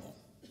in the Bible.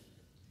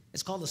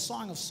 It's called the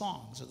Song of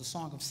Songs, or the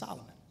Song of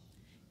Solomon.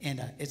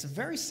 And it's a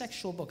very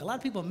sexual book. A lot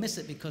of people miss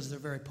it because they're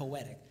very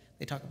poetic.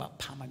 They talk about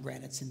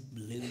pomegranates in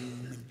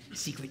bloom and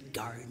secret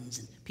gardens.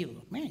 And people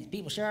go, man, these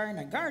people sure are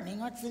into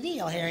gardening. What's the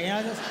deal here? You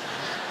know,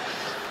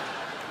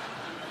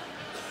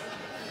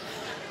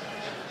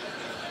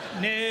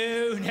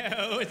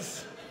 No,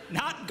 it's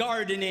not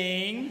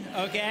gardening,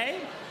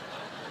 okay?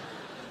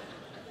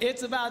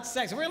 It's about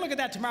sex. We're going to look at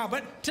that tomorrow.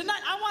 But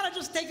tonight, I want to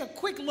just take a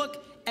quick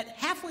look at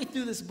halfway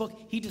through this book.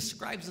 He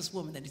describes this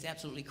woman that he's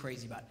absolutely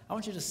crazy about. I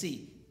want you to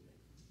see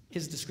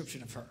his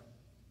description of her.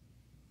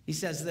 He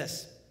says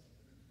this.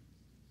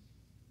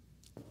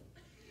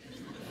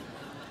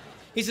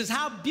 He says,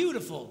 how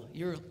beautiful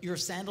your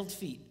sandaled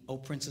feet, O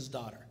prince's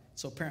daughter.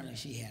 So apparently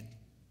she had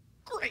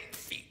great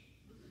feet.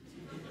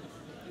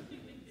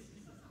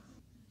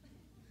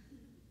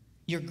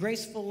 Your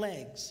graceful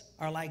legs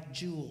are like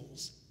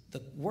jewels,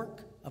 the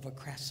work of a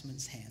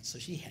craftsman's hand. So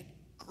she had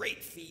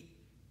great feet,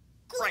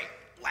 great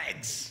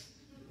legs.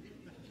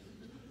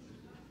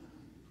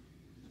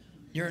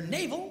 Your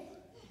navel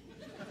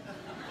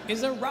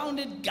is a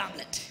rounded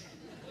goblet.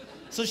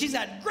 So she's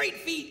got great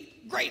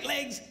feet, great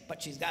legs,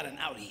 but she's got an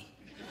outie.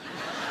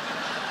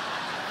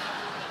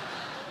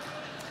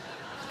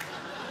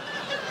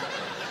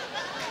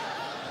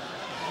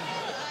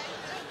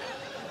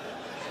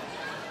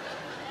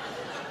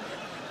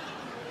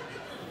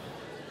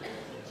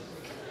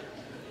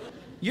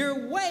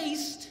 Your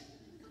waist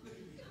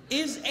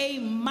is a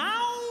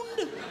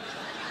mound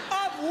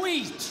of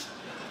wheat.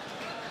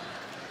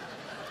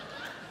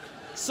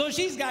 So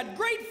she's got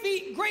great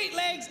feet, great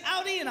legs,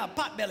 outie, and a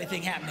potbelly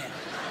thing happening.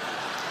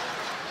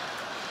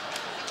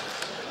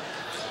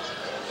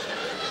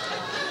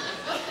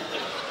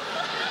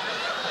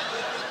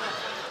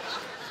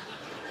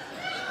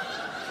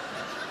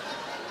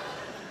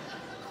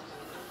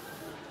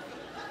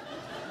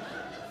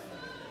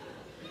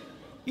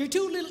 Your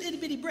two little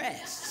itty-bitty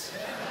breasts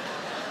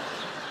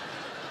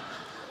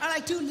are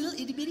like two little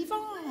itty-bitty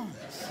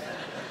fawns.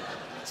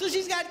 So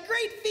she's got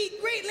great feet,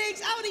 great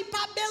legs, outie,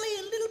 pot belly,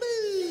 and little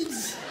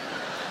boobs.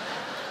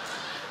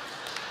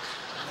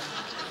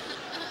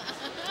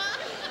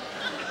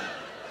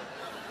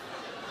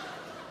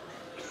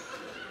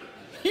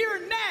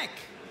 Your neck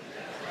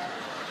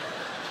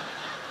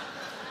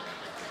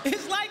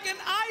is like an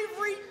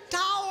ivory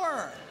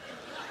tower.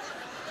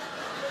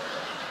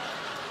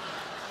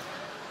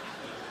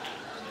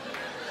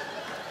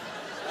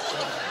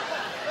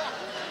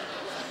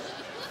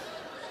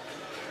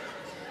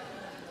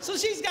 So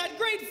she's got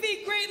great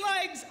feet, great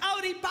legs,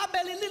 outie, pot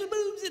belly, little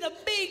boobs, and a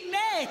big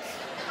neck.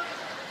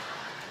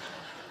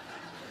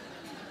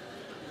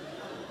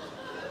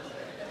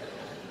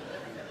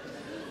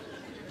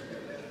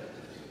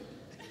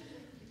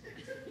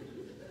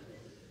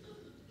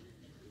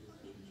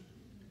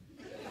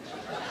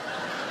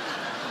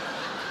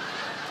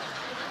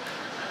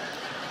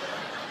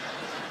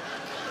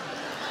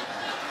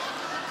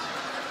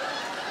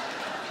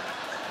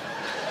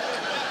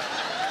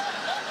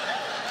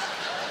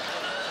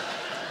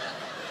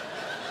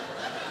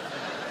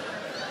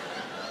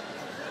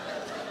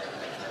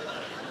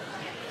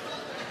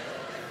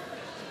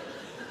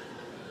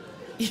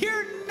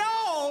 Your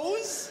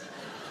nose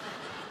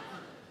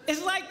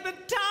is like the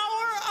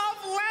Tower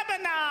of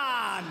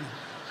Lebanon.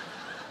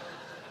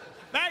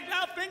 In fact,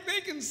 I think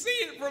they can see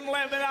it from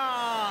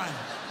Lebanon.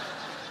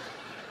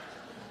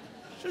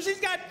 So she's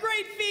got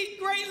great feet,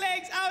 great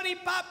legs,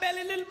 outie, pot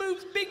belly, little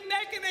boobs, big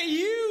neck, and a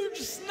huge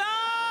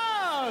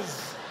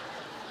snaz.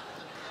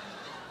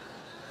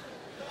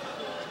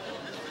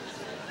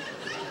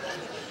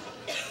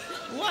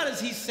 What does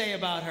he say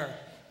about her?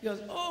 He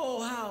goes,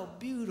 oh, how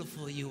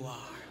beautiful you are,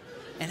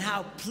 and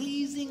how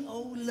pleasing,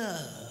 oh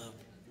love,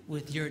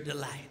 with your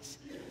delights.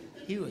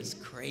 He was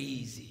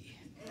crazy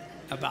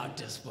about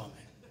this woman.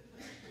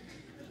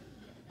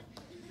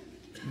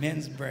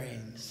 Men's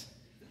brains,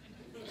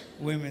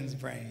 women's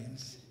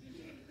brains.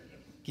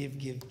 Give,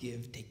 give,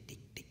 give, take,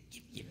 take, take,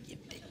 give,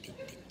 give, take, take,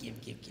 take,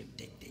 give, give, give,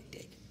 take, take,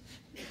 take.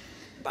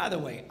 By the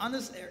way, on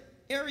this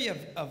area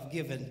of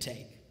give and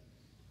take,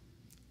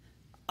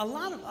 a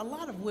lot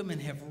of women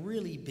have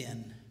really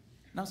been,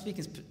 and I'm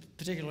speaking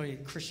particularly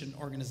Christian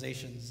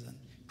organizations and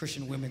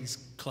Christian women's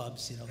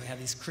clubs. You know, they have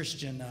these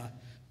Christian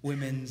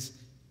women's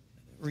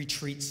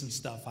retreats and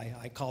stuff.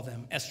 I call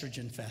them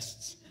estrogen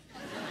fests.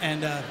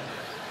 And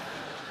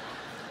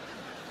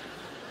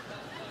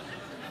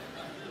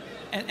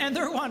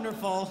they're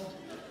wonderful.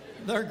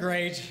 They're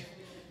great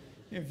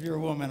if you're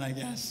a woman, I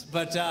guess.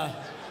 But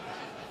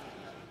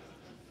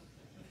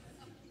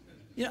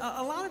you know,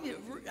 a lot of you,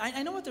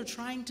 I know what they're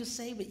trying to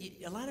say, but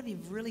a lot of you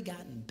have really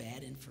gotten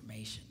bad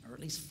information, or at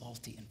least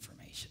faulty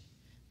information.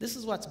 This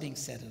is what's being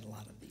said in a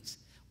lot of these.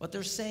 What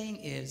they're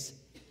saying is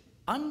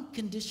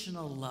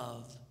unconditional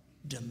love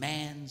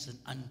demands an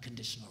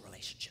unconditional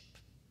relationship.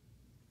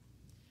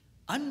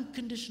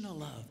 Unconditional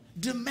love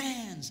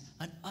demands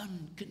an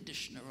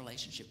unconditional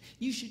relationship.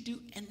 You should do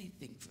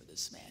anything for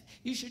this man.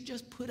 You should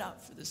just put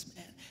out for this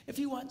man. If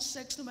you want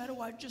sex, no matter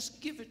what,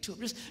 just give it to him.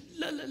 Just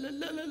la la la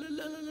la la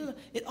la la la.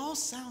 It all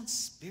sounds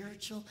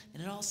spiritual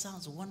and it all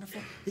sounds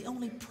wonderful. The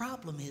only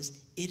problem is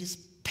it is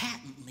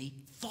patently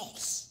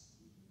false.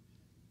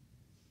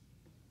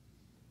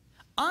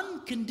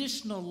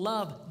 Unconditional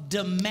love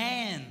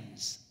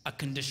demands a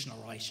conditional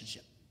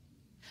relationship.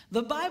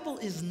 The Bible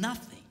is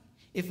nothing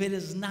if it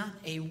is not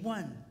a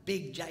one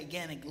big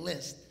gigantic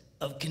list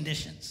of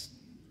conditions.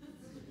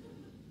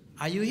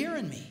 Are you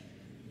hearing me?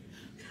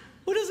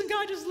 Well, doesn't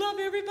God just love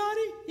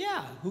everybody?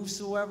 Yeah.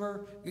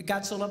 Whosoever,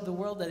 God so loved the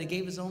world that he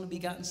gave his only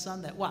begotten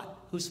son, that what?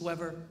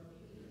 Whosoever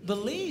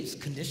believes.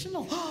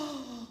 Conditional.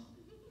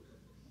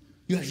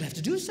 You actually have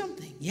to do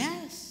something.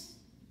 Yes.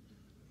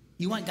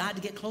 You want God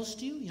to get close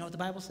to you? You know what the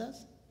Bible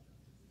says?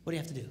 What do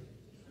you have to do?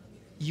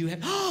 You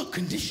have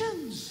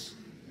conditions.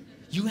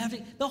 You have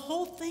to, the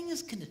whole thing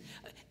is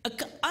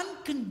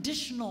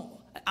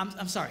unconditional.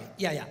 I'm sorry.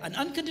 Yeah. An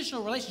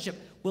unconditional relationship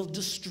will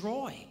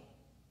destroy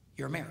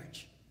your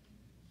marriage.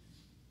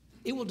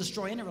 It will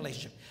destroy any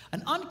relationship.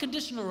 An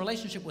unconditional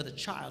relationship with a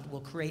child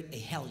will create a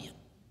hellion.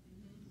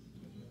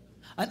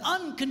 An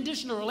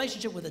unconditional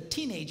relationship with a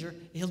teenager,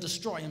 he'll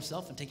destroy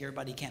himself and take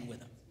everybody he can with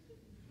him.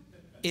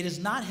 It is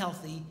not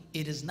healthy.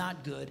 It is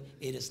not good.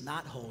 It is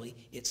not holy.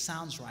 It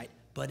sounds right,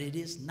 but it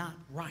is not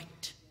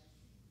right.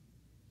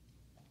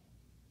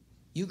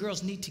 You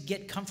girls need to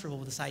get comfortable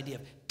with this idea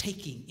of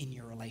taking in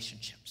your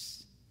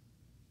relationships,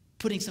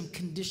 putting some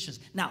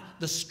conditions. Now,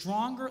 the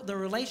stronger the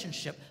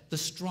relationship, the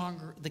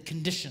stronger the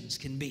conditions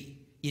can be.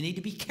 You need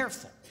to be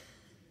careful.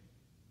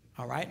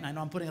 All right? And I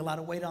know I'm putting a lot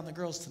of weight on the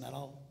girls tonight.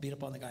 I'll beat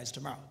up on the guys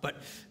tomorrow. But,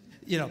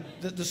 you know,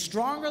 the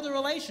stronger the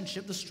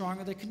relationship, the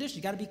stronger the condition.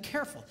 You got to be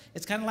careful.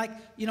 It's kind of like,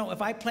 you know,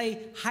 if I play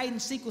hide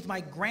and seek with my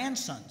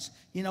grandsons,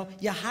 you know,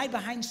 you hide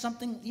behind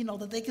something, you know,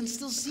 that they can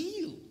still see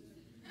you.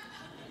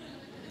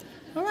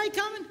 All right,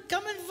 come and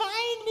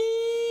find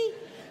me.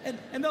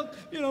 And they'll,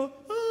 you know,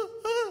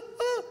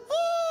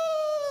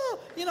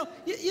 you know,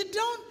 you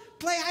don't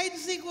play hide and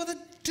seek with a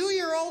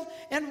 2-year-old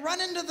and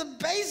run into the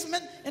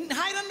basement and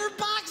hide under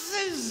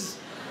boxes.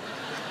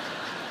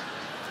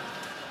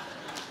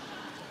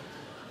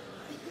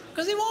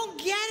 Because he won't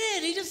get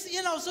it. He just,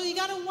 you know, so you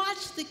got to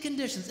watch the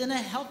conditions. In a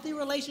healthy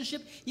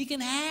relationship, you can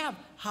have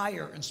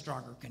higher and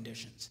stronger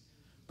conditions.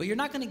 But you're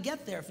not going to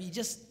get there if you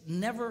just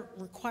never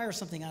require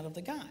something out of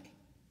the guy.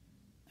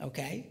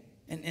 Okay?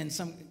 And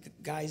some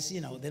guys,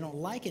 you know, they don't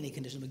like any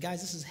condition. But guys,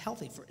 this is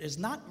healthy. It's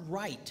not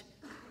right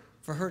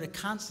for her to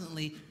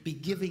constantly be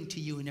giving to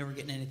you and never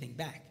getting anything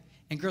back.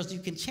 And girls, you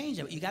can change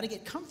that. But you got to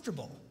get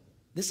comfortable.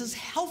 This is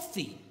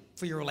healthy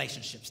for your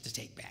relationships to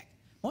take back.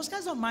 Most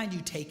guys don't mind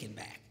you taking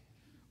back.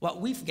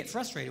 What we get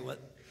frustrated with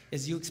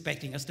is you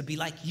expecting us to be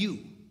like you.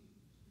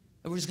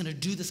 That we're just going to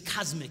do this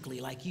cosmically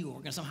like you. We're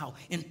going to somehow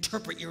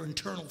interpret your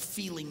internal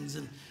feelings.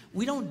 And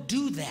we don't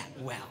do that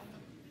well.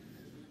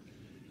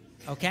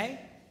 Okay?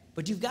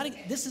 But you've got to,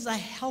 this is a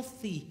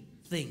healthy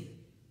thing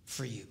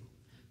for you.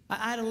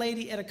 I had a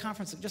lady at a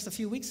conference just a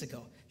few weeks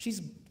ago.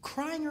 She's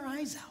crying her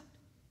eyes out.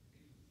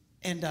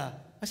 And I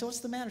said, what's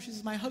the matter? She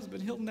says, my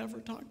husband, he'll never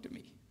talk to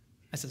me.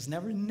 I says,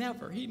 never,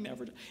 he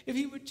never. If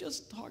he would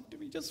just talk to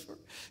me just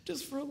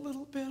for a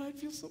little bit, I'd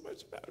feel so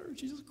much better. And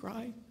she just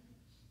cried.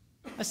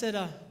 I said,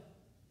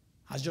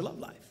 how's your love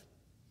life?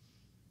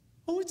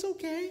 Oh, it's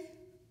okay.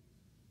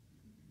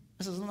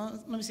 I said,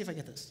 let me see if I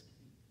get this.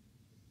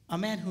 A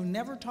man who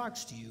never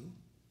talks to you,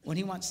 when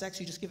he wants sex,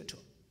 you just give it to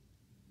him.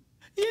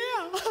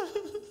 Yeah.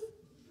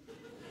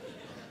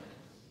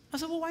 I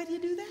said, well, why do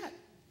you do that?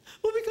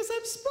 Well, because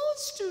I'm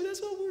supposed to.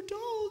 That's what we're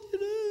told.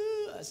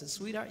 I said,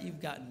 sweetheart,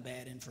 you've gotten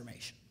bad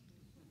information.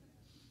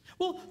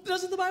 Well,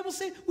 doesn't the Bible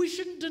say we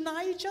shouldn't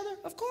deny each other?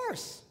 Of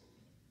course.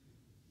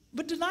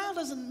 But denial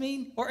doesn't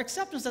mean, or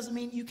acceptance doesn't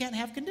mean you can't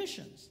have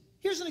conditions.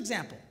 Here's an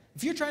example.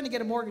 If you're trying to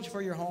get a mortgage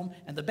for your home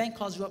and the bank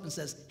calls you up and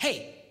says,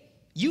 hey,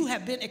 you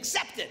have been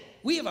accepted.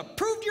 We have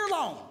approved your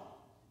loan.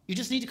 You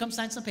just need to come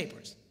sign some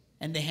papers.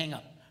 And they hang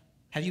up.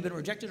 Have you been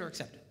rejected or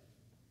accepted?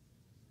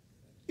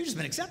 You've just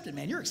been accepted,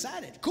 man. You're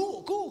excited.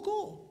 Cool, cool,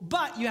 cool.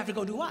 But you have to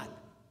go do what?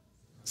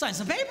 Sign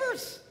some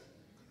papers.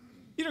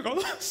 You don't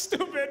go,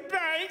 stupid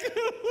bank.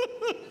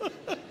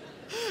 They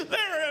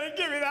were going to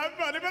give me that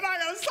money, but I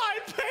got to sign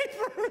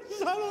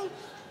papers.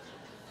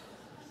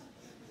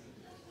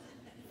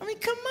 I mean,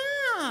 come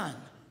on.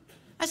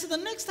 I said, the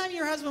next time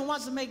your husband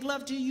wants to make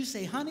love to you, you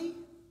say, honey,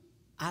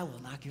 I will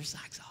knock your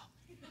socks off.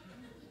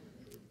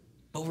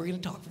 But we're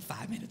going to talk for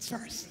 5 minutes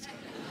first.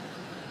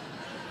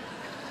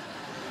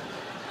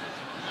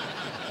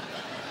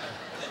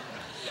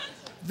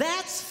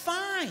 That's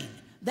fine.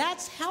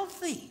 That's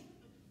healthy.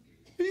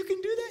 You can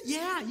do that?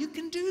 Yeah, you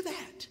can do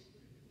that.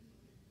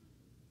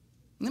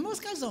 And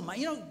most guys don't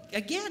mind. You know,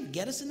 again,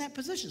 get us in that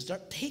position.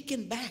 Start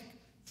taking back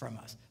from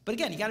us. But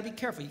again, you got to be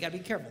careful. You got to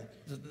be careful.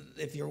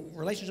 If your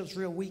relationship's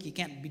real weak, you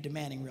can't be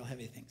demanding real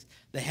heavy things.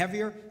 The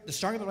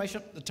stronger the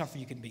relationship, the tougher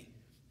you can be.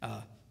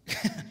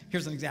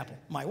 Here's an example.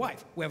 My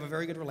wife, we have a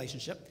very good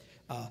relationship.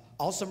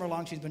 All summer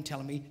long, she's been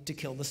telling me to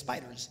kill the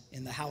spiders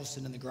in the house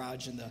and in the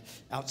garage and the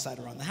outside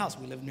around the house.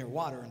 We live near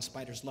water, and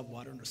spiders love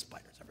water, and there's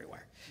spiders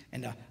everywhere.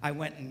 And I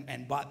went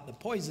and bought the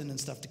poison and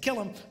stuff to kill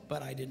them,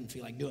 but I didn't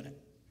feel like doing it.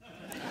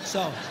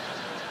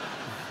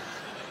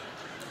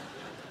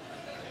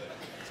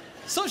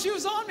 So she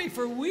was on me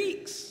for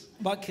weeks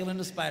about killing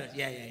the spiders.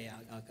 Yeah,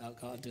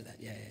 I'll do that.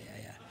 Yeah.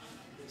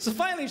 So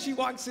finally, she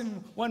walks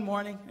in one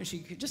morning, and she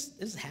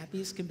just is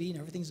happy as can be, and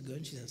everything's good.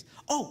 And she says,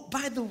 oh,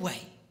 by the way,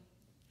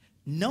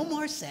 no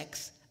more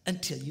sex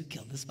until you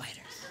kill the spiders.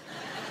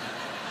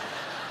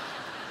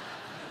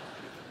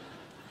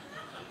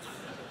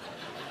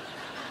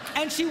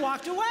 And she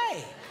walked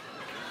away.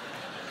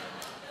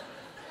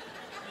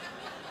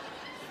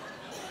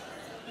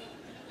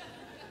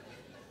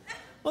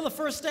 Well, the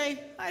first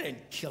day, I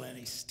didn't kill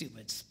any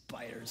stupid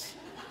spiders.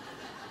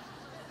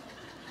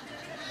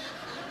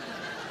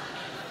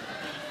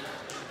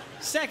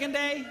 Second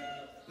day,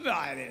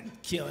 I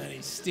didn't kill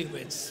any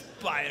stupid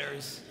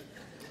spiders.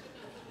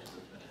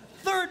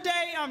 Third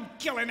day, I'm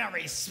killing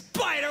every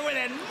spider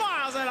within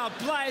miles of the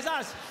place. I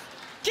was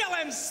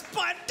killing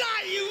spiders.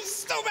 Die, you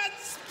stupid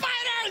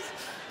spiders!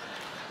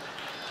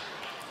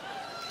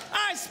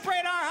 I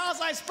sprayed our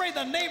house. I sprayed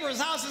the neighbors'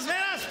 houses,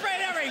 man. I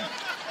sprayed every...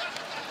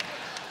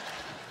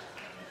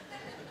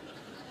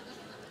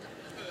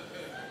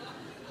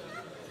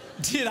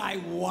 Did I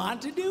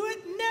want to do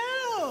it?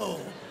 No.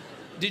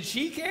 Did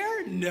she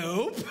care?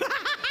 Nope.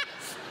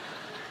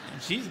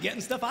 And she's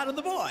getting stuff out of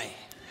the boy.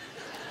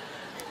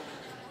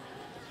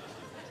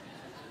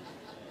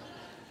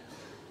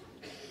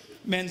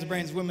 Men's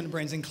brains, women's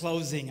brains. In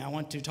closing, I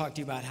want to talk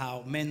to you about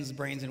how men's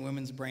brains and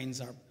women's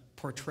brains are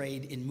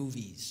portrayed in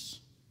movies.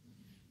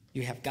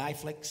 You have guy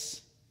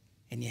flicks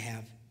and you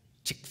have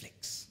chick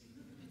flicks.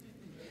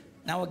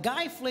 Now, a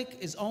guy flick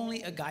is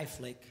only a guy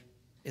flick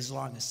as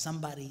long as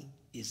somebody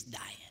is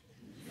dying.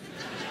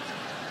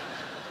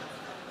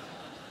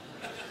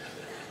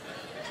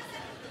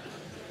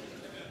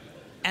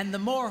 And the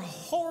more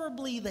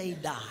horribly they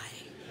die,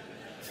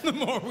 the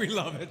more we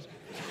love it.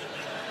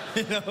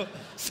 You know,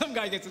 some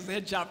guy gets his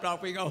head chopped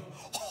off, we go,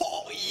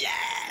 oh,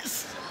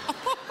 yes!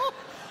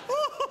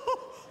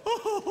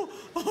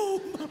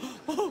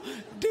 Oh,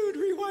 dude,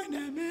 rewind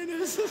that, man.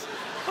 This is,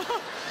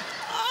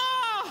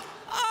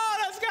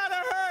 that's gotta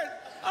hurt.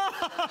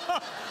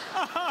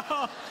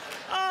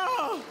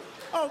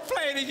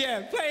 Play it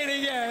again,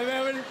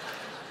 man.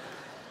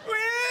 We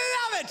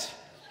love it.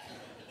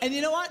 And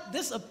you know what?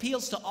 This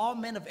appeals to all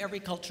men of every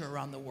culture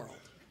around the world.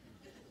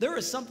 There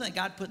is something that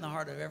God put in the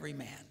heart of every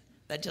man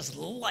that just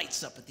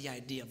lights up at the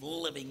idea of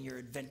living your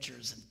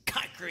adventures and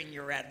conquering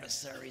your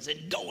adversaries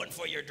and going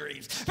for your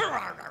dreams.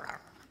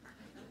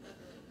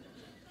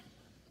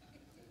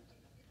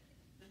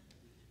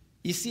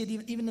 You see it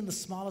even in the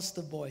smallest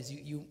of boys.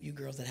 You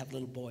girls that have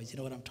little boys, you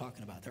know what I'm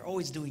talking about. They're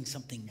always doing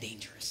something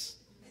dangerous.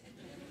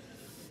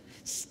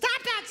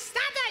 Stop that!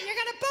 Stop that! You're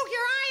going to poke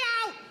your eye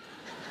out!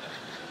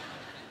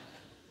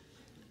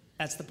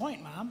 That's the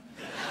point, Mom.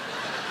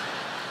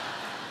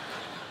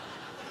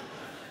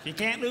 If you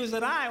can't lose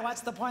an eye,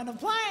 what's the point of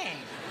playing?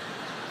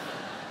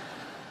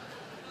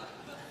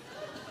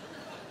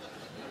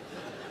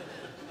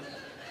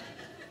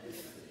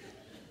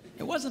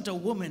 It wasn't a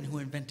woman who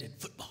invented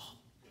football.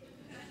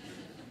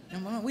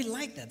 And we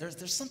like that.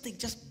 There's something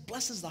just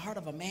blesses the heart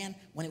of a man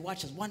when he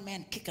watches one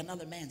man kick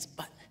another man's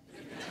butt.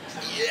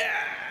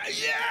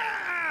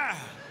 Yeah!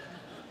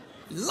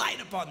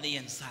 Light up on the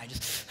inside.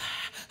 Just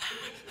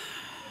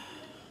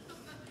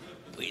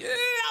we love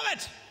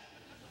it.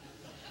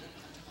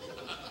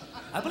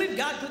 I believe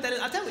God put that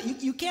in. I'll tell you,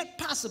 you can't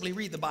possibly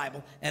read the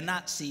Bible and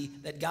not see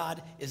that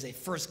God is a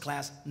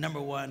first-class,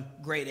 #1,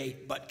 grade A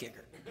butt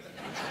kicker.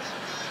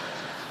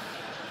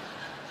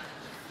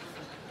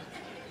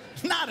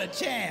 Not a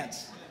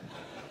chance.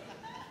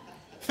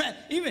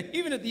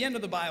 Even at the end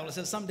of the Bible, it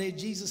says someday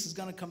Jesus is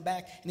going to come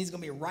back and he's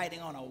going to be riding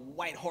on a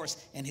white horse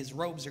and his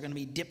robes are going to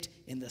be dipped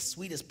in the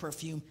sweetest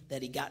perfume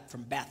that he got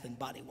from Bath and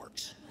Body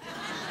Works.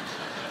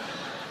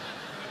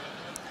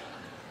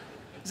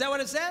 Is that what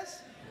it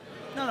says?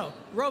 No.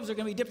 Robes are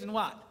going to be dipped in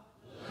what?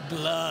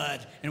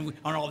 Blood. And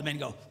all the men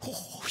go,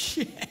 oh,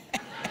 shit.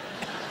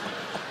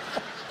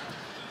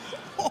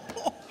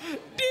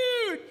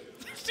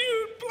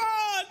 Dude,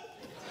 blood.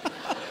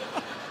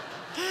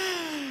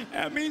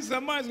 That means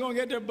somebody's going to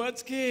get their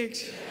butts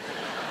kicked.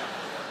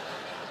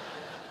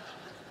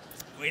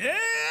 We love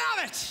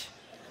it.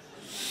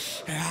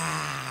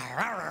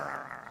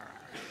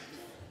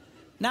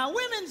 Now,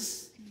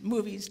 women's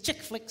movies, chick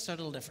flicks, are a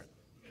little different.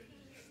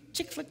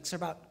 Chick flicks are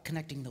about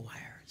connecting the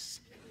wires.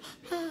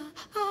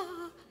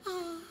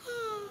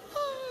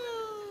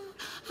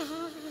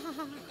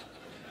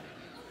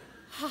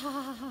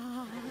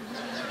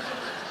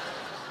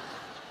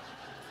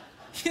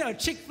 You know,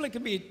 chick flick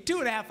can be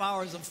 2.5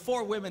 hours of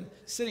 4 women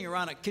sitting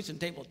around a kitchen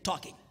table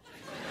talking.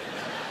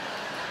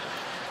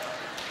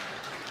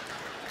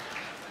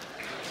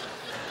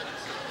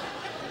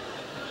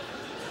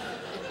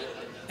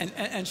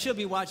 And she'll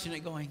be watching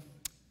it going,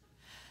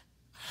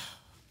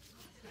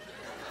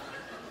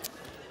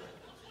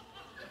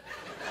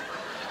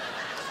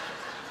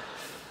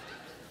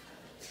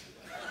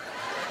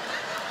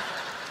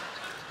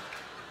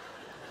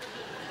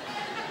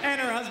 and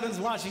her husband's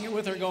watching it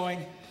with her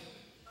going,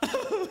 I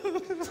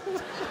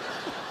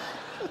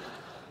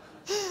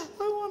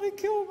want to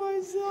kill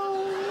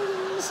myself.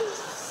 This is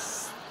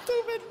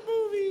stupid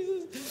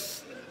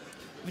movies.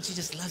 But she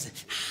just loves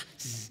it.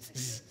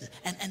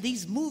 And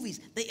these movies,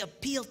 they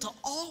appeal to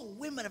all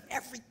women of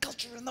every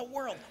culture in the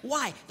world.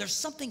 Why? There's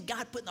something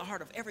God put in the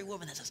heart of every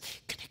woman that says,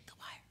 connect the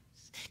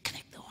wires,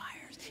 connect the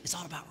wires. It's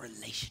all about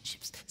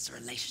relationships. It's a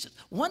relationship.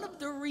 One of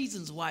the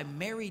reasons why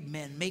married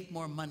men make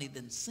more money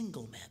than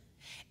single men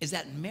is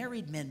that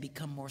married men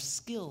become more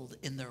skilled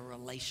in their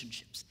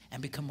relationships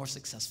and become more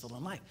successful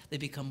in life. They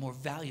become more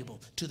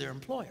valuable to their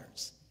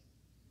employers.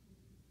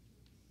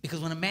 Because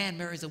when a man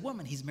marries a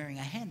woman, he's marrying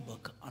a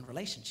handbook on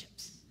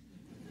relationships.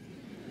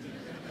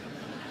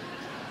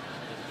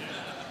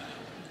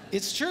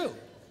 It's true.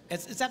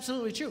 It's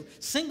absolutely true.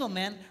 Single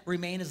men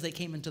remain as they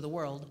came into the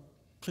world,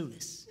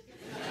 clueless.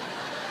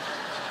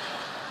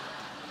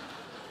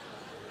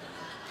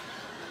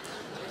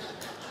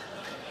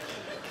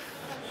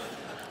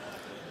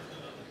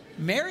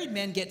 Married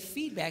men get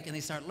feedback and they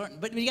start learning,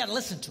 but you got to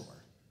listen to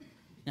her.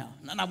 No,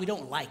 we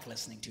don't like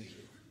listening to you.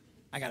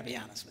 I got to be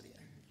honest with you.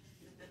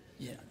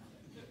 Yeah.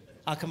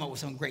 I'll come up with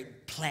some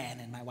great plan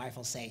and my wife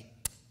will say,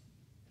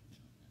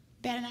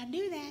 better not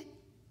do that.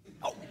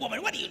 Oh,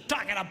 woman, what are you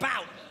talking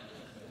about?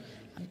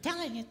 I'm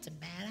telling you, it's a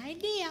bad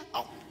idea.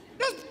 Oh,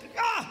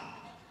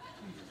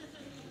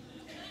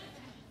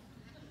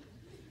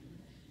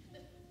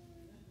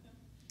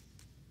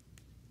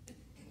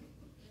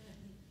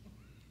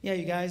 Yeah,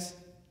 you guys.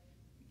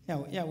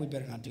 Yeah, we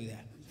better not do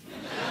that.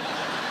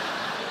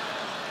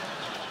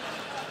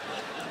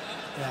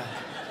 Yeah.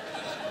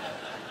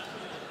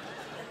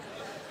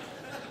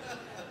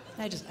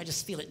 I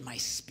just feel it in my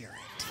spirit.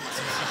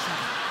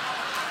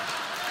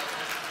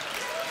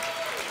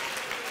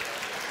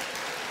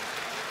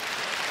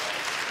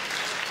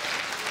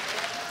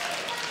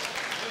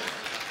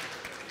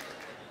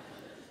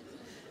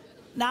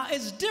 Now,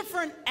 as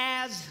different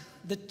as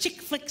the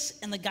chick flicks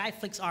and the guy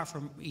flicks are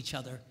from each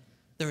other,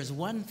 there is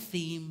one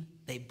theme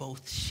they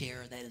both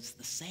share that is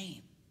the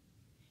same,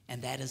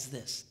 and that is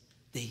this: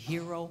 the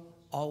hero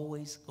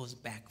always goes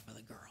back for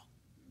the girl.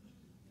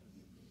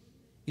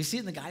 You see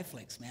it in the guy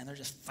flicks, man. They're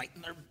just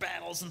fighting their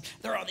battles, and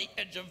they're on the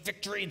edge of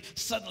victory, and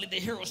suddenly the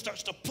hero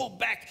starts to pull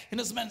back, and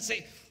his men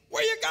say,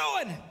 where you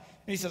going? And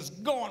he says,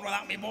 going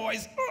without me,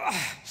 boys. Ugh,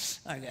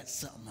 I got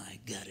something I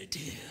gotta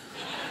do.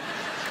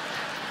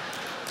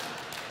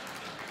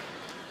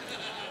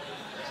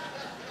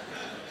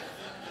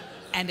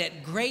 And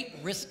at great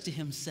risk to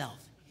himself,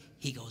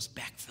 he goes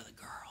back for the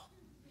girl,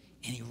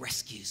 and he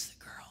rescues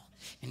the girl.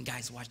 And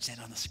guys watch that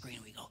on the screen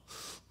and we go,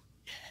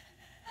 yeah.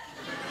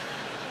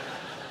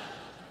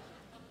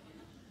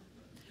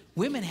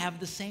 Women have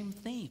the same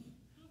theme.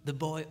 The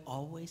boy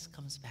always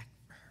comes back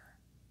for her.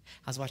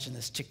 I was watching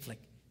this chick flick,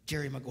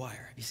 Jerry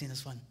Maguire. Have you seen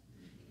this one?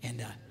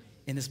 And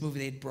in this movie,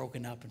 they'd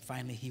broken up, and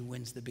finally he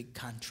wins the big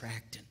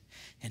contract,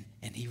 and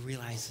he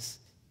realizes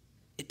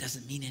it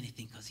doesn't mean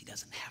anything because he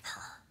doesn't have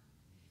her.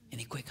 And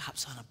he quick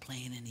hops on a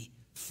plane, and he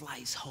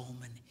flies home,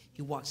 and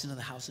he walks into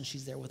the house, and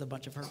she's there with a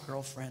bunch of her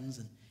girlfriends,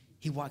 and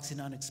he walks in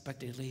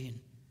unexpectedly,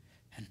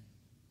 and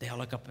they all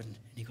look up, and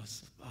he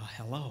goes,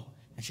 hello.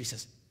 And she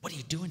says, what are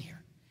you doing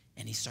here?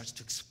 And he starts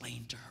to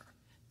explain to her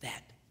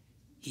that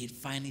he had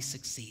finally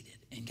succeeded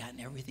and gotten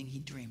everything he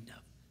dreamed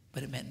of,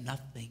 but it meant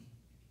nothing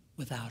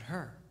without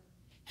her.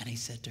 And he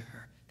said to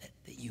her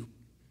that you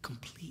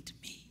complete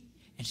me.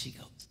 And she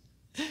goes,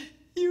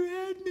 you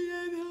had me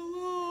at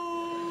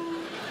hello.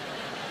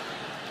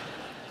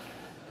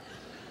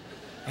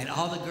 And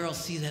all the girls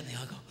see that, and they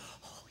all go,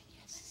 oh,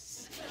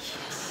 yes,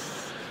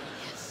 yes,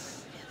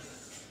 yes,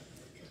 yes.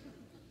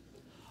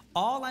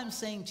 All I'm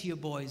saying to you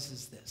boys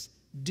is this.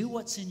 Do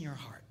what's in your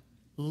heart.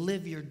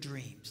 Live your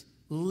dreams.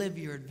 Live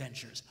your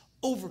adventures.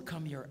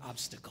 Overcome your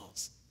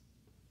obstacles.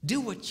 Do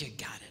what you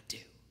gotta do.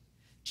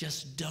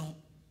 Just don't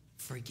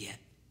forget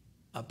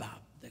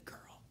about the girl.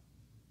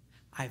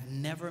 I've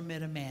never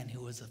met a man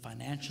who was a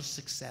financial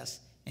success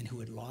and who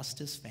had lost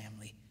his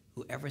family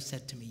who ever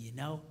said to me, you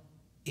know,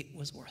 it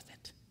was worth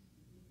it.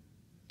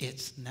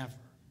 It's never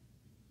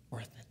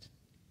worth it.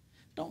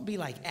 Don't be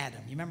like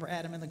Adam. You remember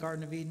Adam in the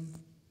Garden of Eden?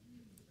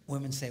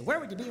 Women say, where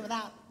would you be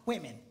without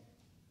women?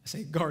 I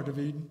say, Garden of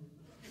Eden.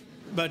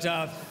 But,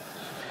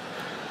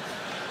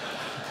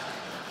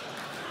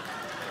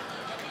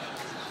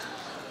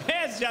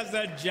 it's just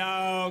a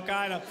joke.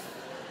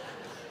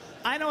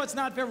 I know it's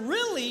not fair.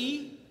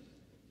 Really,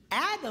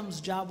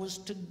 Adam's job was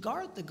to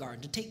guard the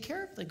garden, to take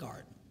care of the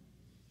garden.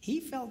 He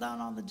fell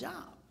down on the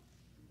job.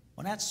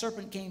 When that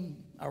serpent came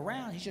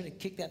around, he should have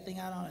kicked that thing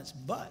out on its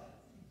butt.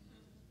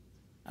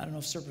 I don't know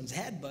if serpents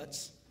had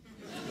butts,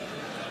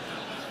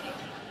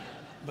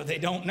 but they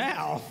don't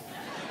now.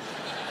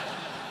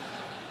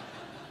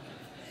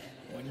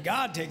 When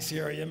God takes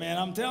care of you, man,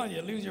 I'm telling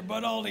you, lose your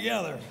butt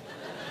altogether.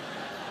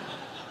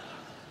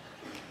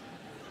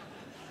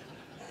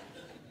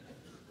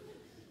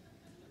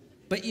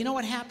 But you know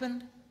what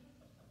happened?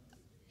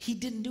 He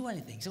didn't do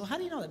anything. So how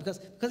do you know that? Because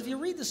if you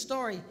read the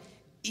story,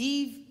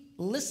 Eve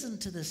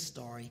listened to this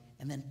story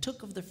and then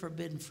took of the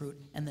forbidden fruit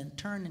and then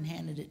turned and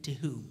handed it to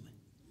whom?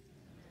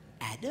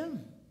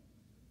 Adam.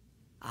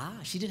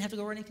 She didn't have to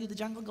go running through the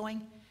jungle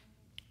going,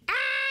 Adam!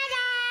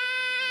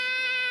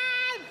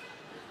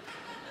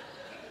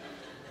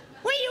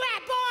 Where you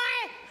at,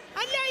 boy?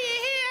 I know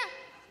you're here.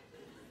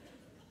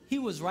 He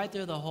was right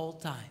there the whole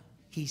time.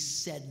 He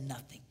said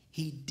nothing.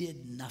 He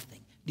did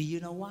nothing. Do you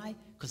know why?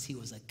 Because he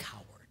was a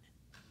coward.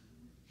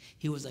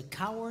 He was a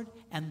coward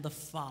and the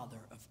father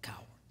of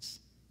cowards,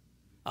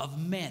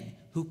 of men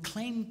who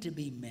claim to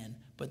be men,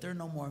 but they're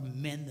no more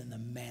men than the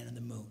man in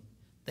the moon.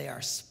 They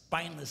are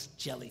spineless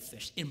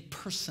jellyfish,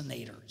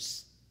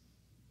 impersonators,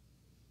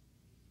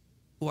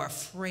 who are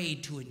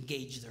afraid to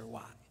engage their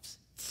wives,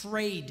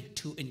 afraid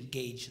to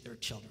engage their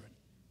children.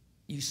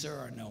 You, sir,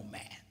 are no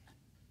man.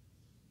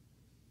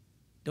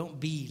 Don't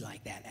be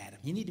like that, Adam.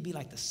 You need to be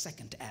like the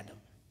second Adam.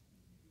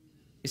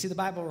 You see, the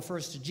Bible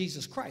refers to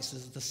Jesus Christ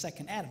as the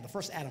second Adam. The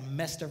first Adam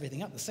messed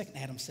everything up. The second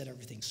Adam set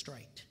everything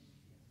straight.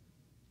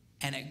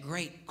 And at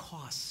great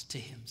cost to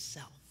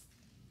himself,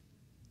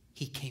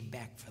 he came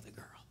back for the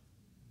girl.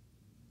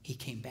 He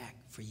came back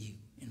for you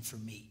and for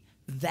me.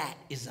 That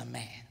is a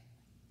man.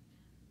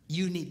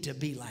 You need to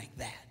be like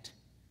that.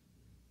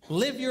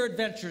 Live your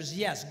adventures,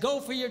 yes. Go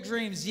for your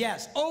dreams,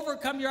 yes.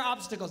 Overcome your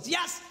obstacles,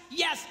 yes,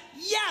 yes,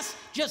 yes.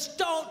 Just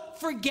don't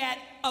forget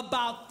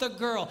about the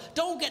girl.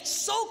 Don't get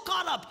so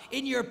caught up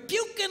in your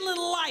puking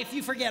little life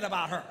you forget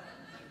about her.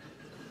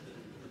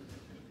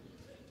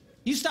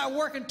 You start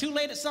working too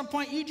late at some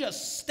point, you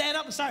just stand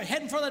up and start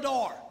heading for the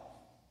door.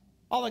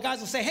 All the guys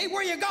will say, hey,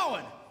 where are you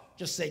going?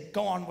 Just say,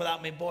 go on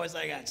without me, boys.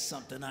 I got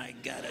something I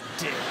gotta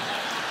do.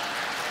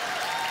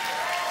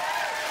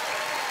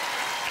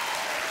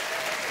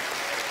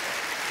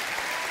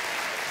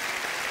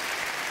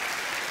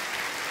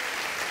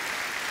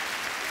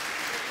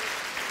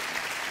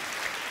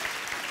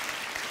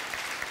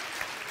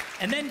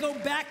 And then go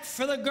back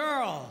for the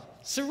girl,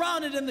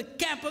 surrounded in the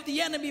camp of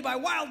the enemy by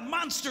wild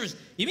monsters.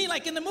 You mean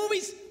like in the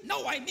movies?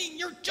 No, I mean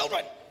your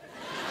children.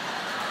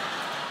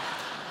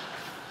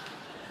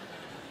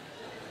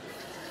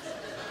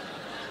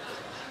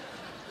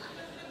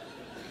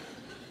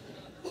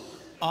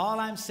 All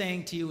I'm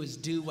saying to you is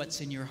do what's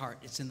in your heart.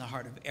 It's in the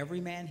heart of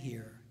every man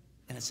here,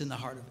 and it's in the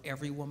heart of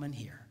every woman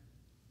here.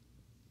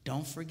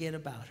 Don't forget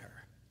about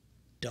her.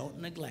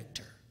 Don't neglect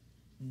her.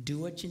 Do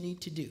what you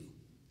need to do.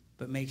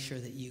 But make sure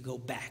that you go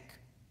back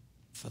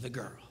for the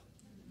girl.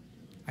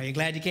 Are you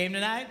glad you came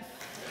tonight?